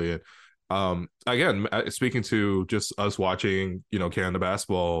defensively. And again, speaking to just us watching, Canada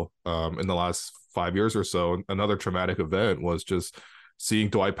basketball in the last 5 years or so, another traumatic event was just seeing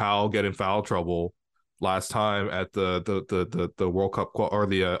Dwight Powell get in foul trouble last time at the World Cup or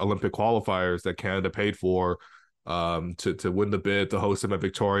the Olympic qualifiers that Canada paid for to win the bid to host him at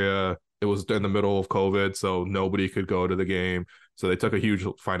Victoria. It was in the middle of COVID, so nobody could go to the game. So they took a huge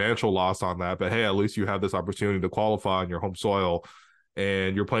financial loss on that. But hey, at least you have this opportunity to qualify on your home soil,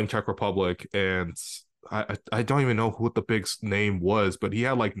 and you're playing Czech Republic. And I don't even know what the big name was, but he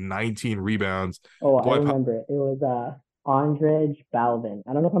had like 19 rebounds. Oh, I Dwight, remember it. It was Andrej Balvin.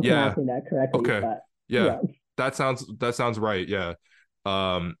 I don't know if I'm yeah, pronouncing that correctly, okay, but yeah, yeah, that sounds right. Yeah,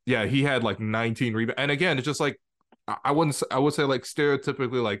 yeah, he had like 19 rebounds, and again, it's just like I would say like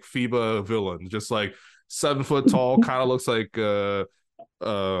stereotypically like FIBA villain, just like 7 foot tall, um kind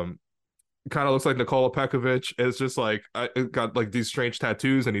of looks like Nikola Pekovic. It's just like got like these strange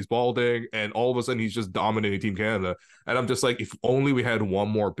tattoos and he's balding, and all of a sudden he's just dominating Team Canada. And I'm just like, if only we had one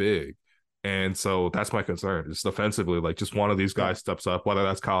more big. And so that's my concern. Just offensively, like just one of these yeah, guys steps up, whether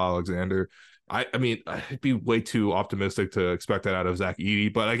that's Kyle Alexander. I mean, I'd be way too optimistic to expect that out of Zach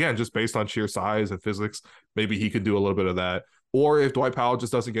Edey. But again, just based on sheer size and physics, maybe he could do a little bit of that. Or if Dwight Powell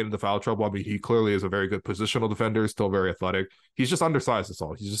just doesn't get into foul trouble, I mean, he clearly is a very good positional defender, still very athletic. He's just undersized. That's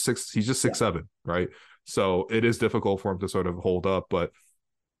all. He's just yeah, 6'7", right? So it is difficult for him to sort of hold up. But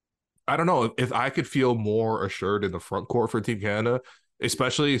I don't know if I could feel more assured in the front court for Team Canada,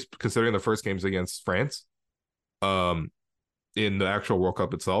 especially considering the first games against France. Um, in the actual World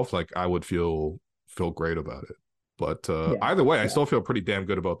Cup itself, like I would feel great about it. But yeah, either way, I yeah, still feel pretty damn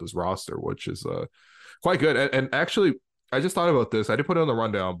good about this roster, which is quite good. And actually, I just thought about this. I did put it on the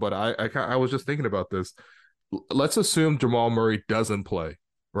rundown, but I was just thinking about this. Let's assume Jamal Murray doesn't play,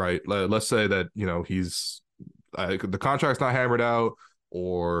 right? Let's say that he's the contract's not hammered out,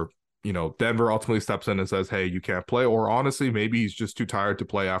 or Denver ultimately steps in and says, "Hey, you can't play," or honestly, maybe he's just too tired to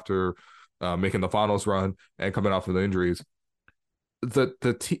play after making the finals run and coming off of the injuries.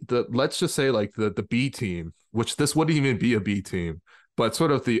 The let's just say like the B team, which this wouldn't even be a B team, but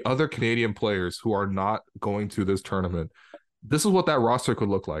sort of the other Canadian players who are not going to this tournament. This is what that roster could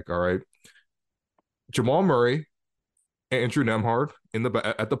look like. All right, Jamal Murray, Andrew Nemhard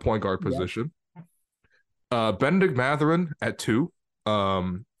at the point guard yeah. position, Benedict Mathurin at two.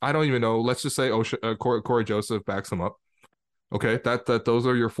 I don't even know. Let's just say Corey Joseph backs him up. Okay, that those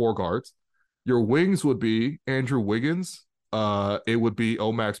are your four guards. Your wings would be Andrew Wiggins. It would be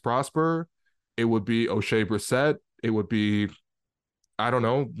Omax Prosper. It would be O'Shea Brissett. It would be, I don't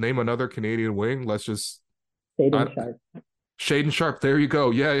know, name another Canadian wing. Let's just Shaden I, Sharp. Shaden Sharp. There you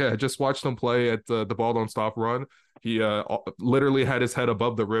go. Yeah. Just watched him play at the ball don't stop run. He literally had his head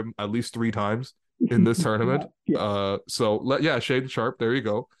above the rim at least 3 times in this Yeah, tournament. yeah, Shaden Sharp. There you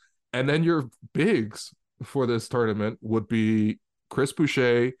go. And then your bigs for this tournament would be Chris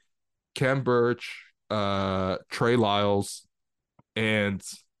Boucher, Cam Birch, Trey Lyles, and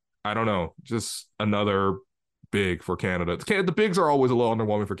I don't know, just another big for Canada. The bigs are always a little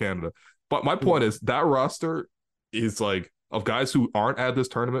underwhelming for Canada. But my point yeah, is that roster is like of guys who aren't at this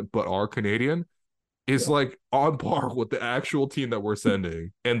tournament but are Canadian. is Yeah. like on par with the actual team that we're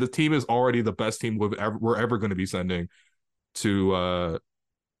sending, and the team is already the best team we're ever going to be sending to a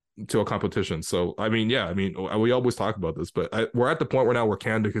competition. So I mean, yeah, I mean, we always talk about this, but we're at the point where now where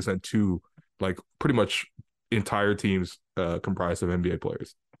Canada can send two, like pretty much entire teams comprised of NBA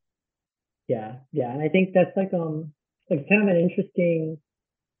players. Yeah, yeah, and I think that's like kind of an interesting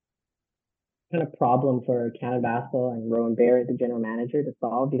kind of problem for Canada Basketball and Rowan Barrett, the general manager, to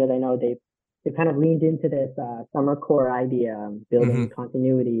solve because I know they've kind of leaned into this summer core idea, building Mm-hmm.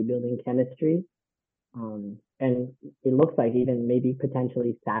 continuity, building chemistry, and it looks like even maybe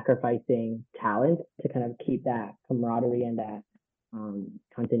potentially sacrificing talent to kind of keep that camaraderie and that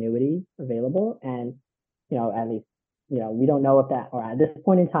continuity available. And at least we don't know if that, or at this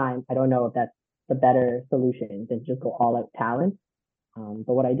point in time, I don't know if that's the better solution than just go all out talent.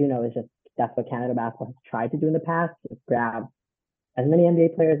 But what I do know is just that's what Canada basketball has tried to do in the past: just grab as many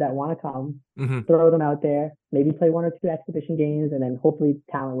NBA players that want to come, Mm-hmm. throw them out there, maybe play one or two exhibition games, and then hopefully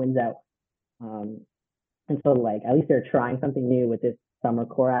talent wins out. Um, and so, like, at least they're trying something new with this summer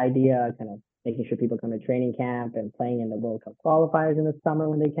core idea, kind of making sure people come to training camp and playing in the World Cup qualifiers in the summer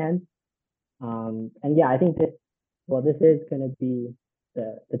when they can. And yeah, I think this is going to be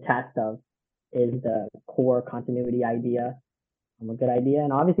the test of is the core continuity idea a good idea.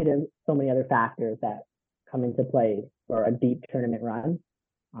 And obviously, there's so many other factors that come into play for a deep tournament run.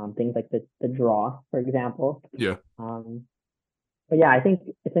 Things like the draw, for example. Yeah. Um, but yeah, I think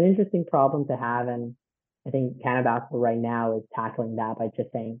it's an interesting problem to have, and I think Canada Basketball right now is tackling that by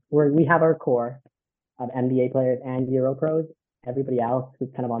just saying we have our core of NBA players and Euro pros. Everybody else who's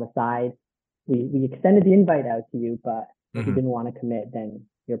kind of on the side, we extended the invite out to you, but if you Mm-hmm. didn't want to commit, then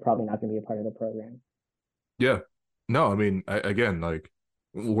you're probably not going to be a part of the program. Yeah. No, I mean, again, like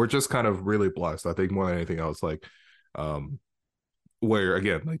we're just kind of really blessed. I think more than anything else, like, um, where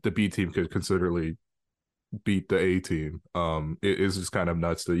again, like the B team could considerably beat the A team. It is just kind of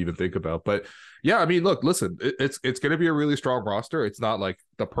nuts to even think about. But yeah, I mean, look, listen, it's going to be a really strong roster. It's not like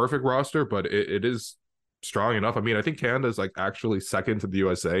the perfect roster, but it is strong enough. I mean, I think Canada is like actually second to the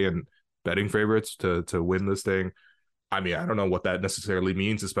USA and betting favorites to win this thing. I mean, I don't know what that necessarily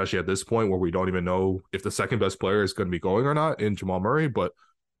means, especially at this point where we don't even know if the second best player is going to be going or not in Jamal Murray. But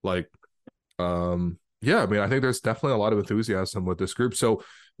like, yeah, I mean, I think there's definitely a lot of enthusiasm with this group. So,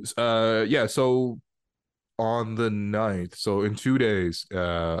 yeah, so on the 9th, so in 2 days,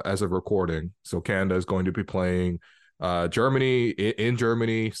 as of recording, so Canada is going to be playing Germany in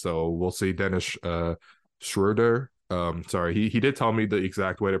Germany. So we'll see Dennis Schroeder. Sorry, he did tell me the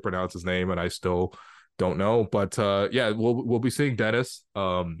exact way to pronounce his name, and I still don't know. But yeah, we'll be seeing Dennis,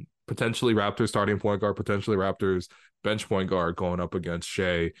 potentially Raptors starting point guard, potentially Raptors bench point guard going up against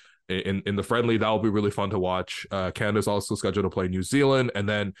Shea in the friendly. That will be really fun to watch. Canada's also scheduled to play New Zealand, and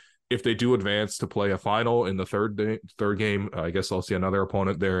then if they do advance to play a final in the third game, I guess I'll see another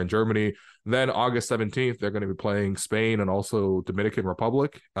opponent there in Germany. Then August 17th, they're going to be playing Spain and also Dominican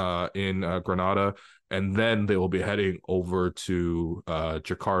Republic in Granada, and then they will be heading over to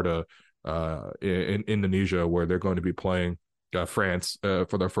Jakarta in Indonesia, where they're going to be playing France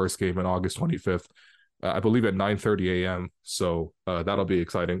for their first game on August 25th. I believe at 9:30 a.m. So that'll be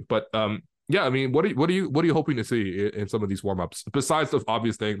exciting. But yeah, I mean, what are you hoping to see in some of these warm-ups besides the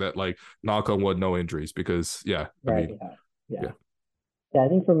obvious thing that like knock on wood, no injuries? Because yeah, I Right. mean, Yeah. Yeah. yeah. Yeah. I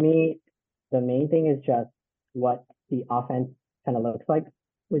think for me, the main thing is just what the offense kind of looks like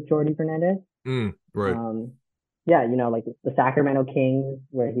with Jordy Fernandez. Right. Um, yeah, like the Sacramento Kings,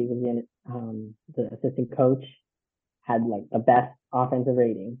 where he was in the assistant coach, had like the best offensive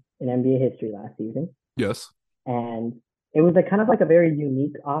rating in NBA history last season. Yes. And it was a kind of like a very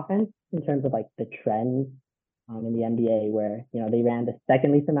unique offense in terms of like the trends in the NBA, where they ran the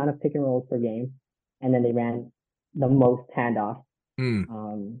second least amount of pick and rolls per game, and then they ran the most handoffs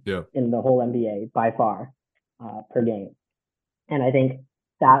Yeah. in the whole NBA by far per game. And I think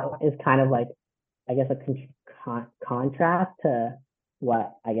that is kind of like, I guess, a contrast to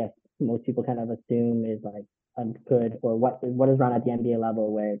what I guess most people kind of assume is like a good, or what is run at the NBA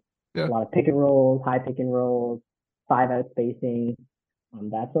level, where it's Yeah. a lot of pick and rolls, high pick and rolls, 5 out spacing,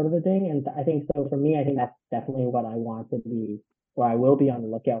 that sort of a thing. And I think so for me, I think that's definitely what I want to be, or I will be on the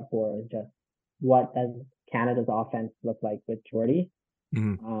lookout for, is just what does Canada's offense look like with Jordy.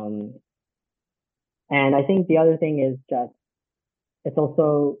 Mm-hmm. Um, and I think the other thing is just it's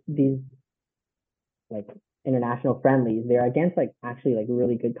also these like international friendlies. They're against like actually like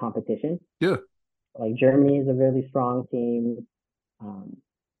really good competition. Yeah. Like Germany is a really strong team.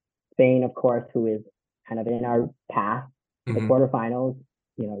 Spain, of course, who is kind of in our path to the Mm-hmm. quarterfinals.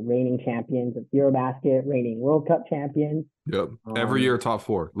 reigning champions of Eurobasket, reigning World Cup champions. Yep. Every Um, year top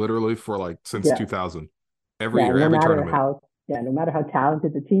four, literally for like since yeah, 2000. Every yeah, year, no every matter tournament. how no matter how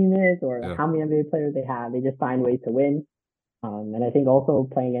talented the team is or Yeah. how many NBA players they have, they just find ways to win. And I think also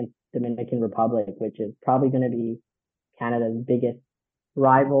playing against Dominican Republic, which is probably going to be Canada's biggest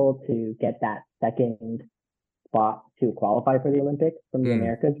rival to get that second spot to qualify for the Olympics from the Mm.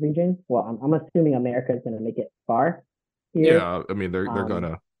 Americas region. Well, I'm assuming America is going to make it far here. Yeah, I mean they're Um,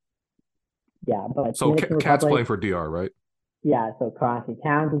 gonna. yeah, but So Dominican Cat's Republic, playing for DR, right? yeah, so Karate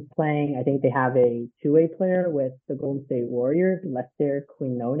Towns is playing. I think they have a two-way player with the Golden State Warriors, Lester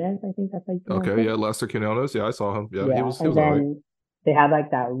Quinones. I think that's how you pronounce Okay, it. yeah, Lester Quinones. Yeah, I saw him. Yeah, he Yeah, was and all right. then they have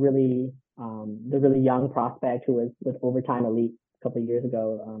like that really the really young prospect who was with Overtime Elite a couple of years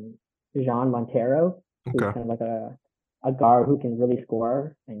ago, Jean Montero, who's Okay. kind of like a guard who can really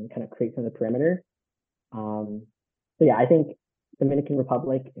score and kind of create from the perimeter. Um, so yeah, I think Dominican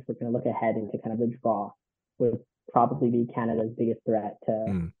Republic, if we're going to look ahead into kind of the draw, would probably be Canada's biggest threat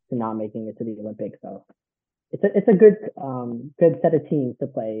Mm. to not making it to the Olympics. So it's a good set of teams to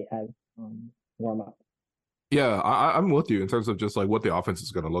play as warm up. Yeah, I'm with you in terms of just like what the offense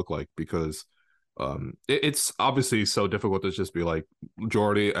is going to look like because it's obviously so difficult to just be like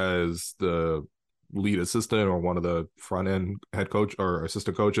Jordy as the lead assistant or one of the front end head coach or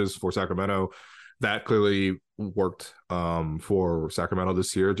assistant coaches for Sacramento. That clearly worked for Sacramento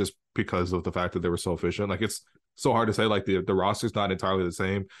this year just because of the fact that they were so efficient. Like it's so hard to say like the roster's not entirely the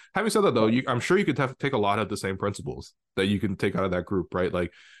same. Having said that though, I'm sure you could take a lot of the same principles that you can take out of that group, right?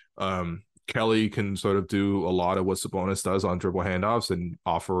 Like Kelly can sort of do a lot of what Sabonis does on dribble handoffs and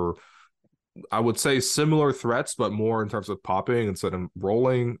offer, I would say, similar threats, but more in terms of popping instead of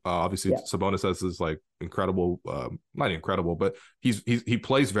rolling. Obviously, Yeah. Sabonis has this like incredible, not incredible, but he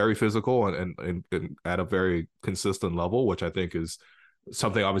plays very physical and at a very consistent level, which I think is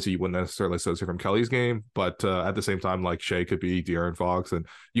something obviously you wouldn't necessarily associate from Kelly's game, but at the same time, like Shea could be De'Aaron Fox, and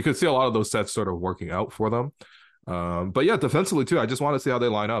you could see a lot of those sets sort of working out for them. But yeah, defensively too, I just want to see how they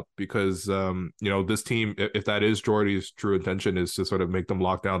line up because this team, if that is Jordy's true intention, is to sort of make them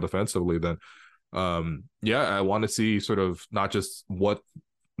lock down defensively, then yeah, I want to see sort of not just what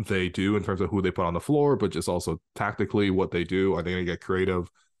they do in terms of who they put on the floor, but just also tactically what they do. Are they going to get creative?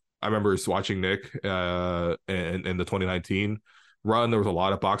 I remember watching Nick in the 2019 run. There was a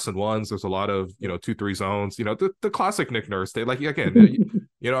lot of box and ones. There's a lot of 2-3 zones. The classic Nick Nurse. They like again.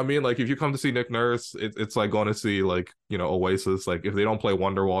 You know what I mean? Like if you come to see Nick Nurse, it's like going to see like Oasis. Like if they don't play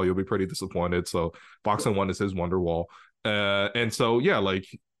Wonderwall, you'll be pretty disappointed. So box and one is his Wonderwall. And so yeah, like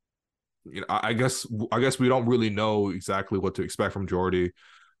I guess we don't really know exactly what to expect from Jordy.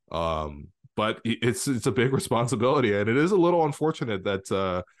 But it's a big responsibility, and it is a little unfortunate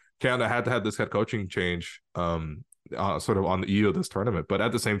that Canada had to have this head coaching change sort of on the eve of this tournament. But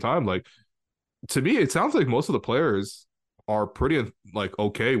at the same time, like to me, it sounds like most of the players are pretty like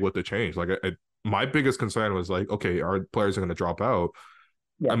okay with the change. Like my biggest concern was like, okay, our players are going to drop out.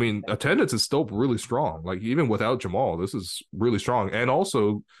 I Yeah. mean, attendance is still really strong. Like even without Jamal, this is really strong. And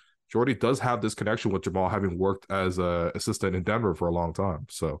also, Jordy does have this connection with Jamal, having worked as a assistant in Denver for a long time.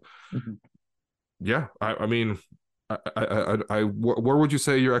 So Mhm. yeah, I mean, where would you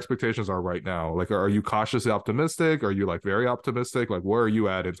say your expectations are right now? Like, are you cautiously optimistic? Are you like very optimistic? Like, where are you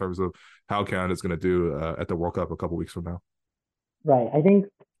at in terms of how Canada's going to do at the World Cup a couple weeks from now? Right. I think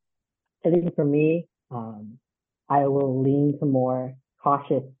for me, I will lean to more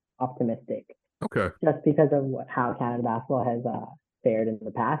cautious optimistic Okay. just because of how Canada basketball has fared in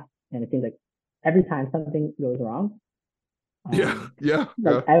the past. And it seems like every time something goes wrong, Yeah. um, Yeah.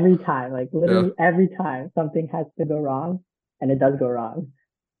 like Yeah. every time, like Yeah. literally every time something has to go wrong, and it does go wrong.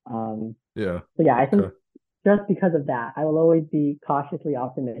 Um, Yeah. so yeah, I think Okay. just because of that, I will always be cautiously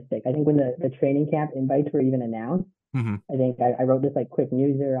optimistic. I think when the training camp invites were even announced, Hmm. I think I wrote this like quick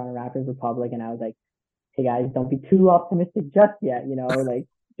newser on Raptors Republic, and I was like, hey guys, don't be too optimistic just yet, like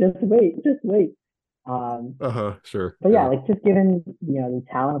just wait, just wait. Um, Uh-huh. Sure. but yeah, Yeah. like just given the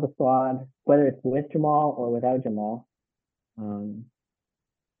talent of the squad, whether it's with Jamal or without Jamal, um,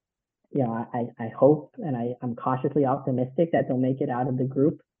 I hope and I'm cautiously optimistic that they'll make it out of the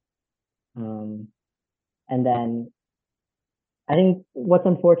group. Um, and then I think what's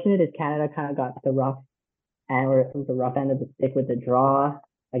unfortunate is Canada kind of got the rough end of the stick with the draw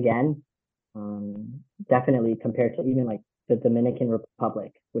again. Definitely compared to even like the Dominican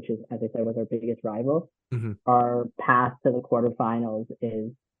Republic, which is, as I said, was our biggest rival. Hmm. Our path to the quarterfinals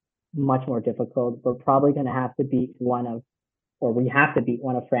is much more difficult. We're probably going to have to beat we have to beat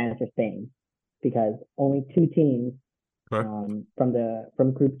one of France or Spain because only two teams Okay.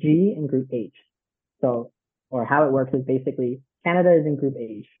 from Group G and Group H. So, or how it works is basically Canada is in Group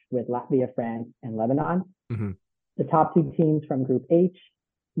H with Latvia, France, and Lebanon. Hmm. The top two teams from Group H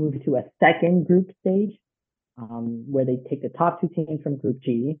move to a second group stage, where they take the top two teams from Group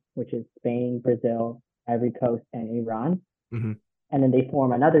G, which is Spain, Brazil, Ivory Coast, and Iran, Hmm. and then they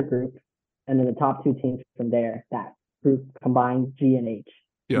form another group, and then the top two teams from there, that group combines G and H,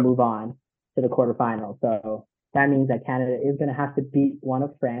 Yeah. move on to the quarterfinals. So that means that Canada is going to have to beat one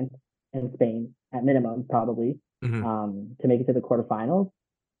of France and Spain at minimum, probably, Hmm. to make it to the quarterfinals.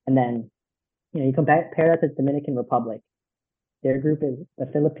 And then, you compare that to the Dominican Republic. Their group is the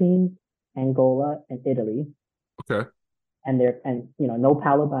Philippines, Angola, and Italy. Okay. And no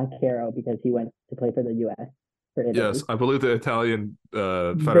Paolo Banchero because he went to play for the U.S. for Yes, Italy. I believe the Italian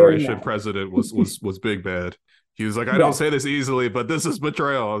Very Federation mad. president was big bad. He was like, I don't Yes, say this easily, but this is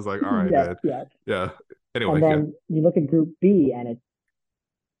betrayal. I was like, all right, yes, man. yes. Yeah. And Anyway, yeah. then you look at Group B, and it's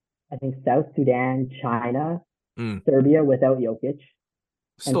I think South Sudan, China, Mm. Serbia without Jokic, and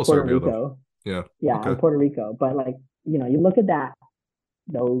Still Puerto Serbia though. Rico. Yeah. Yeah, Okay. and Puerto Rico. But like, you look at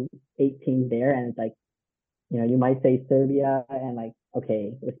those 8 teams there, and it's like, you might say Serbia and like,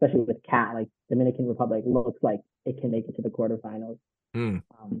 okay, especially with Cat, like Dominican Republic looks like it can make it to the quarterfinals, Mm.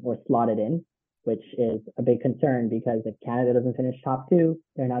 or slot it in, which is a big concern because if Canada doesn't finish top two,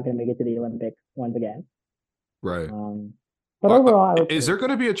 they're not going to make it to the Olympics once again. Right. Um, but overall, I would Is say, there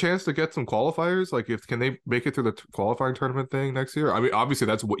going to be a chance to get some qualifiers? Like, if can they make it through the qualifying tournament thing next year? I mean, obviously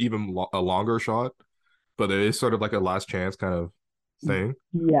that's even a longer shot, but it is sort of like a last chance kind of thing.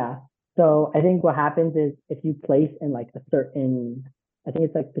 yeah. So I think what happens is if you place in like a certain, I think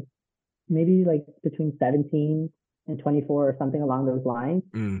it's like maybe like between 17 and 24 or something along those lines.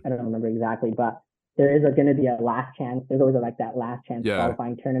 Mm. I don't remember exactly, but there is going to be a last chance. There's always like that last chance Yeah.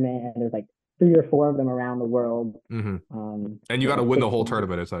 qualifying tournament, and there's like 3 or 4 of them around the world. Hmm. Um, And you got to like win the six whole teams.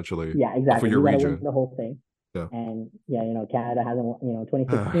 tournament essentially Yeah, for exactly. your You got to win region. the whole thing. Yeah. And yeah, Canada hasn't,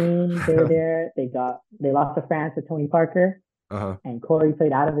 2016 they were there. They lost to France with Tony Parker, Uh-huh. and Corey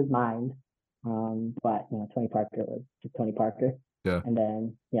played out of his mind. But Tony Parker was just Tony Parker. Yeah. And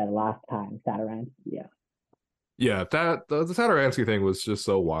then yeah, the last time Satoran, yeah. Yeah, that the Satoransky thing was just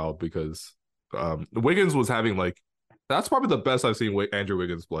so wild because Wiggins was having like that's probably the best I've seen Andrew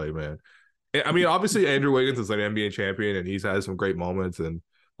Wiggins play, man. I mean, obviously Andrew Wiggins is an NBA champion and he's had some great moments and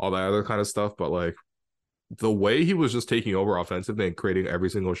all that other kind of stuff, but like the way he was just taking over offensively and creating every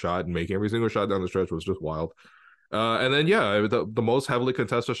single shot and making every single shot down the stretch was just wild. And then yeah, the most heavily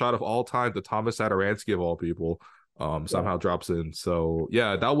contested shot of all time, the Thomas Satoransky of all people, Yeah. somehow drops in. So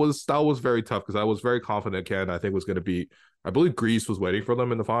yeah, that was very tough because I was very confident Canada I think was going to beat. I believe Greece was waiting for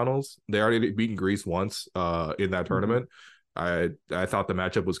them in the finals. They already beaten Greece once in that Mm-hmm. tournament. I thought the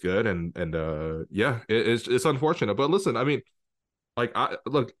matchup was good and yeah, it's unfortunate. But listen, I mean, like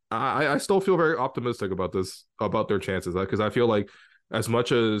I still feel very optimistic about their chances because I feel like as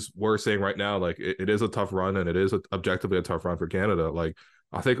much as we're saying right now, like it is a tough run and it is objectively a tough run for Canada. Like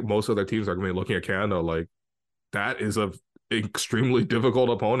I think most of their teams are going to be looking at Canada like that is a extremely difficult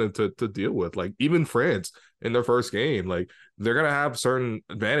opponent to deal with. Like even France in their first game, like they're gonna have certain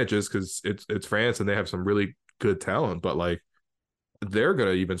advantages because it's France and they have some really good talent, but like they're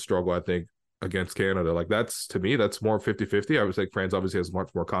gonna even struggle, I think, against Canada. Like that's to me, that's more 50-50. I would say France obviously has much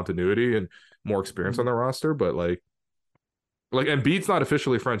more continuity and more experience on Mm-hmm. their roster, but like Embiid's not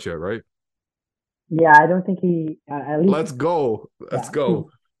officially French yet, right? Yeah, I don't think he at least Let's go. Let's yeah. go.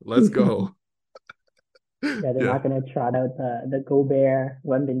 Let's go. Yeah, they're Yeah. not gonna trot out the Gobert,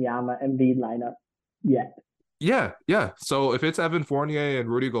 Wembanyama, Embiid lineup yet. Yeah, yeah. So if it's Evan Fournier and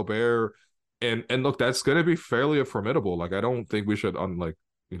Rudy Gobert, and look, that's going to be fairly formidable. Like I don't think we should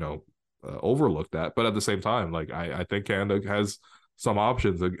overlook that. But at the same time, like I think Canada has some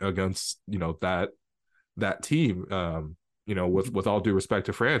options against that team. With all due respect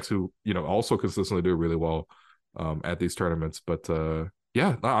to France, who also consistently do really well at these tournaments. But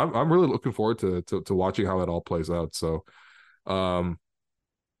yeah, no, I'm really looking forward to watching how it all plays out. So um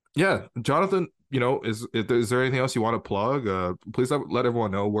yeah, Jonathan, is there anything else you want to plug? Please let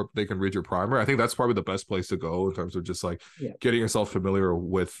everyone know where they can read your primer. I think that's probably the best place to go in terms of just like Yeah. getting yourself familiar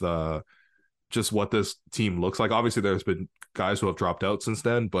with just what this team looks like. Obviously, there's been guys who have dropped out since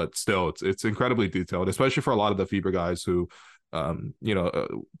then, but still, it's incredibly detailed, especially for a lot of the FIBA guys who,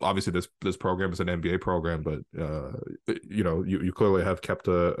 obviously this program is an NBA program, but you clearly have kept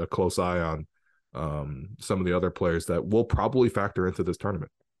a close eye on some of the other players that will probably factor into this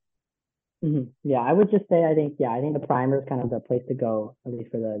tournament. Mm-hmm. Yeah, I would just say I think the primer is kind of the place to go, at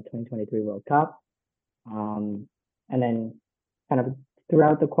least for the 2023 World Cup. And then kind of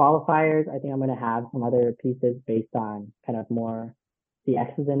throughout the qualifiers, I think I'm going to have some other pieces based on kind of more the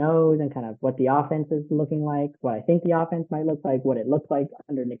X's and O's and kind of what the offense is looking like, what I think the offense might look like, what it looked like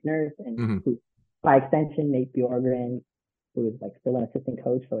under Nick Nurse, and Hmm. who, by extension, Nate Bjorgren, who is like still an assistant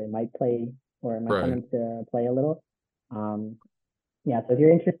coach, so he might play or it might come Right. into play a little. Um, yeah, so if you're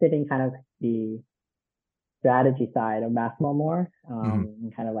interested in kind of the strategy side of basketball more, Hmm.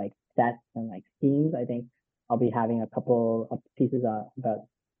 and kind of like sets and like schemes, I think I'll be having a couple of pieces about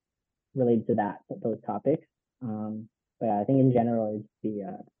related to those topics. But yeah, I think in general it's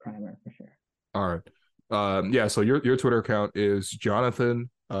the primer for sure. All right. Yeah, so your Twitter account is Jonathan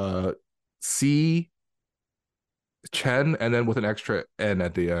C Chen and then with an extra N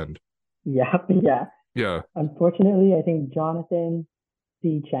at the end. Yeah, yeah. Yeah, Unfortunately, I think Jonathan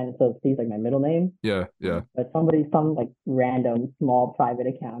C. Chen, so C's like my middle name. yeah, yeah. But some like random small private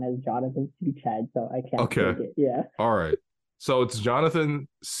account has Jonathan C. Chen, so I can't Okay. take it. Yeah, All right. So it's Jonathan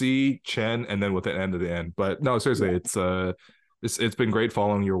C Chen and then with an N to the end. But no, seriously, yeah, it's been great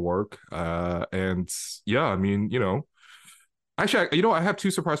following your work. And yeah, I mean, actually, I have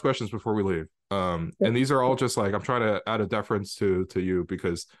two surprise questions before we leave. And these are all just like I'm trying to add a deference to you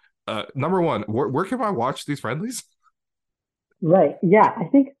because number one, where can I watch these friendlies? right. Yeah, I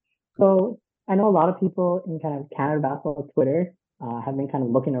think so. I know a lot of people in kind of Canada basketball Twitter have been kind of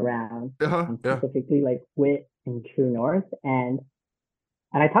looking around, Yeah. specifically like Wit and True North, and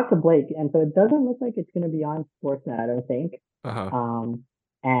I talked to Blake, and so it doesn't look like it's going to be on Sportsnet, I don't think. Uh-huh. Um,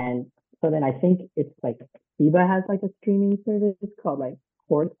 and so then I think it's like FIBA has like a streaming service called like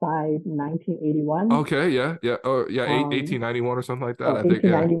Courtside 1981. Okay, yeah, yeah. Oh, yeah, Um, 1891 or something like that. or I think,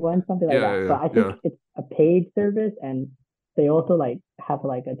 yeah. 1891, something like Yeah, that. So yeah, I yeah. think it's a paid service, and they also like have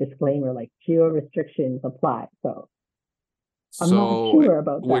like a disclaimer like geo restrictions apply. So I'm not So sure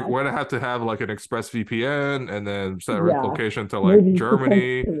about that. we're gonna have to have like an Express VPN and then set a Yeah, location to like maybe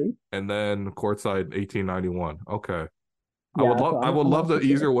Germany potentially. and then courtside 1891. Okay. Yeah, so I would I'm love not the too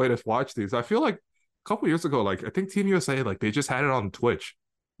sure. easier way to watch these. I feel like a couple years ago, like I think Team USA, like they just had it on Twitch.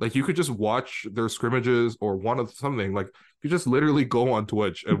 Like you could just watch their scrimmages or one of something. Like you just literally go on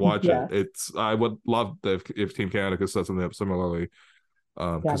Twitch and watch it. Yeah. It's I would love if Team Canada could set something up similarly.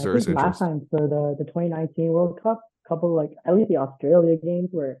 Yeah, and Because I there is think last interest. time for the 2019 World Cup, a couple like at least the Australia games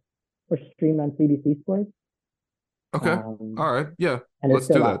were streamed on CBC Sports. Okay. Um, All right. Yeah. and they're Let's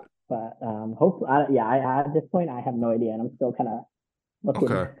do still that. up. But hope yeah, at this point I have no idea, and I'm still kind of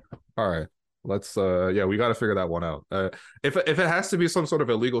looking. Okay. All right. Let's yeah, we got to figure that one out. If it has to be some sort of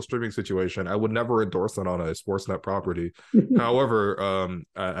illegal streaming situation, I would never endorse that on a Sportsnet property. However,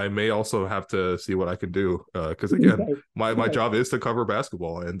 I may also have to see what I can do because again, Right, my right. job is to cover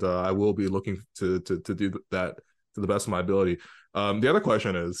basketball and I will be looking to do that to the best of my ability. The other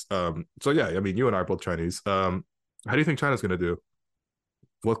question is so yeah, I mean you and I are both Chinese. How do you think China's going to do?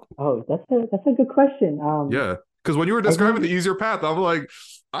 What Oh, that's a good question. Yeah, because when you were I describing the think easier path, I'm like,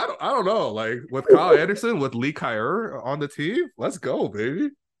 I don't know. Like with Kyle Anderson, with Lee Kyer on the team, let's go, baby.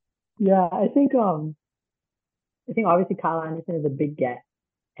 yeah, I think obviously Kyle Anderson is a big get,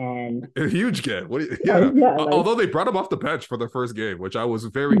 and A huge get. Yeah. yeah, like Although they brought him off the bench for the first game, which I was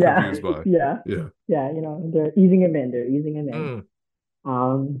very yeah, confused by. yeah, Yeah. yeah. They're easing him in. They're easing him in. Mm,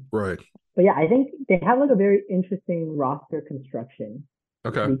 Um, right. but yeah, I think they have like a very interesting roster construction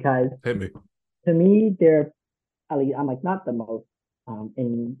Okay. because Hit me. to me, they're at least I'm like not the most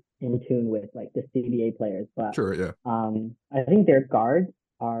in tune with like the CBA players, but Sure. Yeah. I think their guards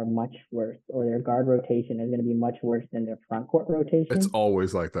are much worse, or their guard rotation is going to be much worse than their front court It's rotation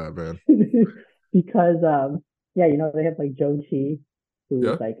always like that, man. because yeah, they have like Joe Chi, who is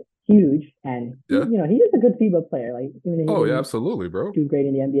Yeah. like huge, and Yeah. he is a good FIBA player. Like even if he Oh yeah, didn't absolutely, bro. do great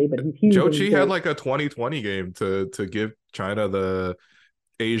in the NBA, but he's huge Joe and Chi he's had great. like a 2020 game to give China the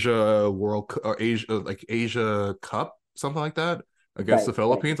Asia World or Asia Cup, something like that, against Right, the right.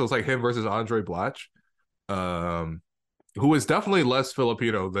 Philippines. It was like him versus Andre Blatch, um, who is definitely less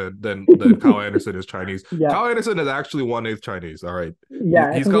Filipino than Kyle Anderson is Chinese. Yeah, Kyle Anderson is actually 1/8 Chinese. All right,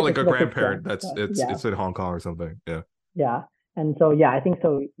 yeah. he's got like It's a like his grandparent that's grandson. Yeah, it's in Hong Kong or something. Yeah, yeah. And so yeah, I think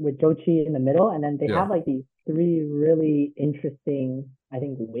so with Jochi in the middle, and then they yeah, have like these three really interesting, I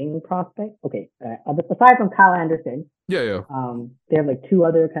think, wing prospects. Okay, aside from Kyle Anderson, yeah, yeah. they have like two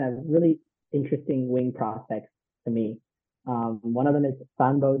other kind of really interesting wing prospects to me. One of them is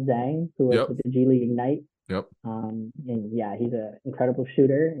Sanbo Zhang, who was Yep, with the G League Ignite. yep. And yeah, he's an incredible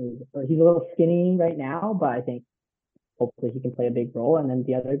shooter. He's a little skinny right now, but I think hopefully he can play a big role. And then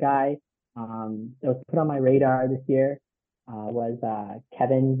the other guy that was put on my radar this year was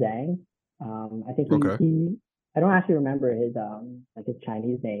Kevin Zhang. I think Okay. I don't actually remember his like his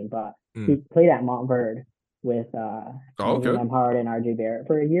Chinese name, but he Mm. played at Montverde with Oh, Andrew okay. Nemhard and RJ Barrett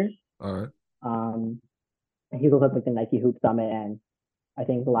for a year. All right. Um, he goes up like the Nike Hoop Summit, and I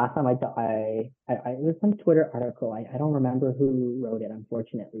think the last time it was some Twitter article. I don't remember who wrote it,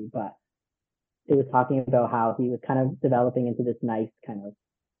 unfortunately, but it was talking about how he was kind of developing into this nice kind of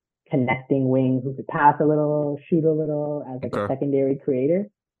connecting wing who could pass a little, shoot a little as like a Okay. secondary creator.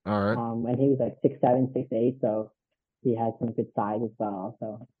 All right. And he was like 6'7", 6'8", so he had some good size as well.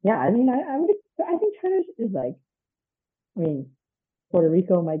 So yeah, I mean, I think China is like, I mean, Puerto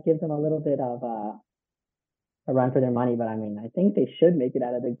Rico might give them a little bit of a run for their money, but I mean, I think they should make it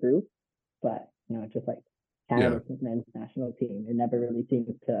out of the group. But just like Yeah. Canada's men's national team, it never really seems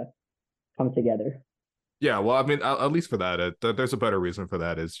to come together. Yeah, well, I mean, at least for that, there's a better reason for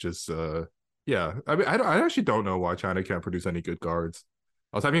that. It's just, yeah. I mean, I actually don't know why China can't produce any good guards.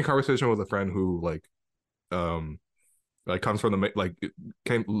 I was having a conversation with a friend who um, comes from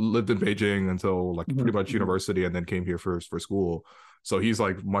came lived in Beijing until like Mm-hmm, pretty much mm-hmm. university, and then came here for school. So he's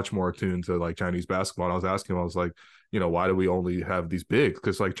like much more attuned to like Chinese basketball. And I was asking him, I was like, why do we only have these bigs?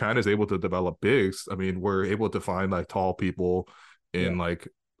 Because like China's able to develop bigs. I mean, we're able to find like tall people Yeah, in like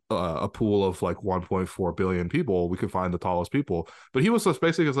a pool of like 1.4 billion people. We could find the tallest people. But he was just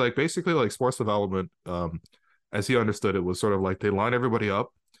basically like sports development. As he understood it, was sort of like they line everybody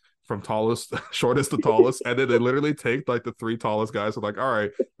up from tallest, shortest to tallest, and then they literally take like the three tallest guys. And like, all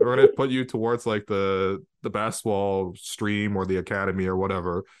right, we're gonna put you towards like the basketball stream or the academy or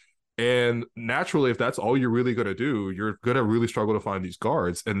whatever. And naturally, if that's all you're really gonna do, you're gonna really struggle to find these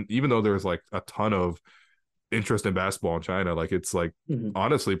guards. And even though there's like a ton of interest in basketball in China, like it's like mm-hmm.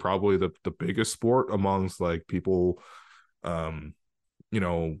 honestly probably the biggest sport amongst like people, um, you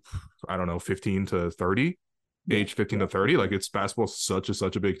know, I don't know, 15 to 30, Yeah, age 15 yeah, to for 30. Like sure. it's basketball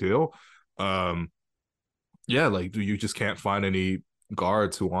such a big deal. Um, yeah, like you just can't find any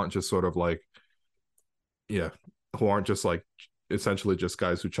guards who aren't just sort of like, yeah, who aren't just like essentially just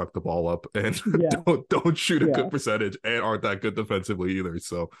guys who chuck the ball up and Yeah, don't shoot a good yeah. percentage and aren't that good defensively either.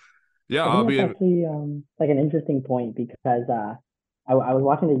 So yeah, I think I'll be that's in. actually like an interesting point because I was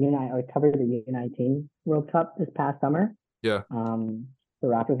watching I covered the U19 World Cup this past summer, Yeah, um, the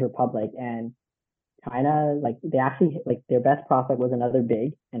Raptors Republic, and China, like they actually like their best prospect was another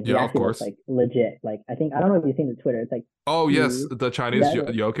big, and he yeah, of actually looked course. like legit. Like I don't know if you've seen the Twitter. It's like Oh yes, he, the Chinese yeah,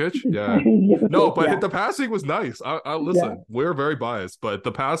 Jokic. the Yeah, Chinese no, Jokic, but yeah, the passing was nice. I yeah, listen. We're very biased, but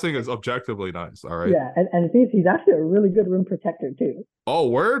the passing is objectively nice. All right. yeah, and the thing is, he's actually a really good rim protector too. Oh,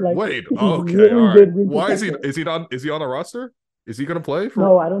 word. Like Wait. he's Okay. really All right. good rim Why is he? protector. Is he on? Is he on the roster? Is he gonna play for?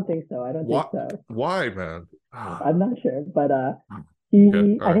 No, I don't think so. I don't think What? so. Why, man? Ah, I'm not sure, but okay. he,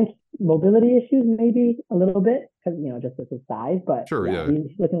 All I right. think mobility issues maybe a little bit because just with his size. But Sure. yeah, Yeah.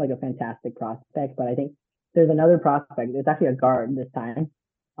 he's looking like a fantastic prospect. But I think there's another prospect. It's actually a guard this time.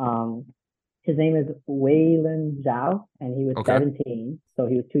 Um, his name is Waylon Zhao, and he was Okay. 17, so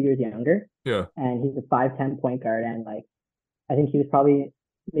he was 2 years younger. Yeah. And he's a 5'10" point guard, and like I think he was probably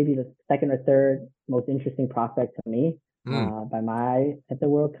maybe the second or third most interesting prospect to me Hmm. by my at the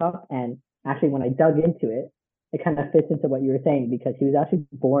World Cup. And actually, when I dug into it, it kind of fits into what you were saying because he was actually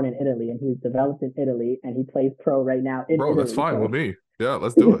born in Italy and he was developed in Italy and he plays pro right now in Bro, that's Italy. fine with So, me. Yeah.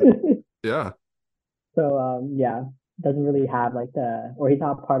 Let's do it. Yeah. so yeah, doesn't really have like or he's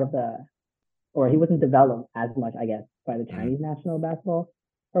not part of or he wasn't developed as much, I guess, by the Mm. Chinese national basketball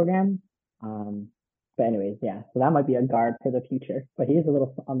program. Um, but anyways, yeah, so that might be a guard for the future, but he is a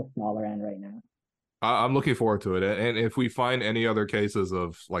little on the smaller end right now. I'm looking forward to it. And if we find any other cases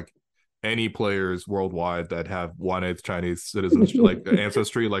of like any players worldwide that have 1/8 Chinese citizens like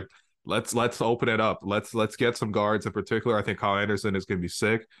ancestry, like let's open it up. Let's get some guards in particular. I think Kyle Anderson is gonna be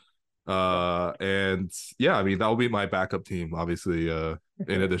sick. Yeah, And yeah, I mean that'll be my backup team, obviously, for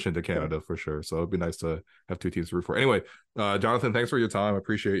in sure, addition to for sure. Canada for sure. So it'd be nice to have two teams to root for. Anyway, Jonathan, thanks for your time. I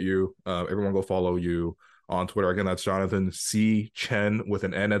appreciate you. Everyone go follow you on Twitter. Again, that's Jonathan C. Chen with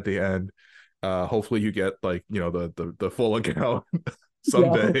an N at the end. Hopefully you get like the full account Yeah,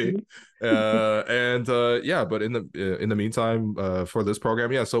 someday. hopefully. And yeah, but in the meantime, for this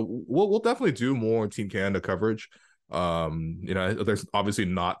program, yeah, so we'll definitely do more Team Canada coverage. There's obviously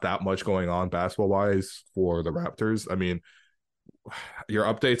not that much going on basketball wise for the Raptors. I mean, your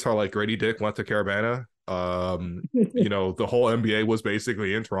updates are like Grady Dick went to Caravana. The whole NBA was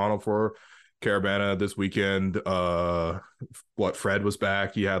basically in Toronto for Caravana this weekend. What Fred was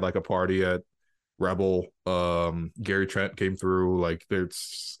back. He had like a party at Rebel. Gary Trent came through. Like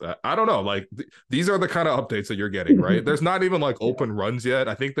there's I don't know. Like these are the kind of updates that you're getting, right? There's not even like Yeah, open runs yet.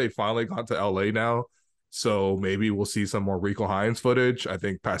 I think they finally got to LA now. So maybe we'll see some more Rico Hines footage. I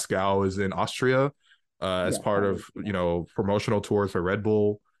think Pascal is in Austria as yeah, part probably. of Yeah, promotional tours for Red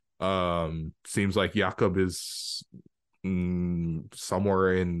Bull. Seems like Jakob is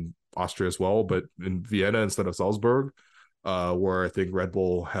somewhere in Austria as well, but in Vienna instead of Salzburg. where I think Red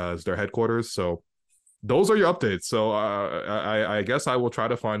Bull has their headquarters. So those are your updates. So I guess I will try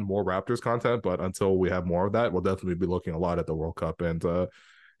to find more Raptors content, but until we have more of that, we'll definitely be looking a lot at the World Cup. And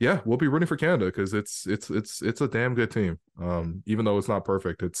yeah, we'll be rooting for Canada because it's a damn good team. Even though it's not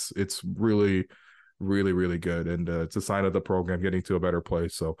perfect, it's really, really, really good, and it's a sign of the program getting to a better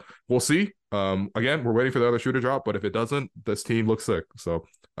place. So we'll see. Again, we're waiting for the other shoe to drop, but if it doesn't, this team looks sick. So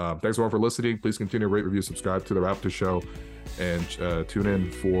thanks everyone for listening. Please continue to rate, review, subscribe to the Raptors Show, and tune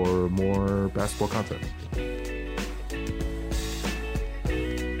in for more basketball content.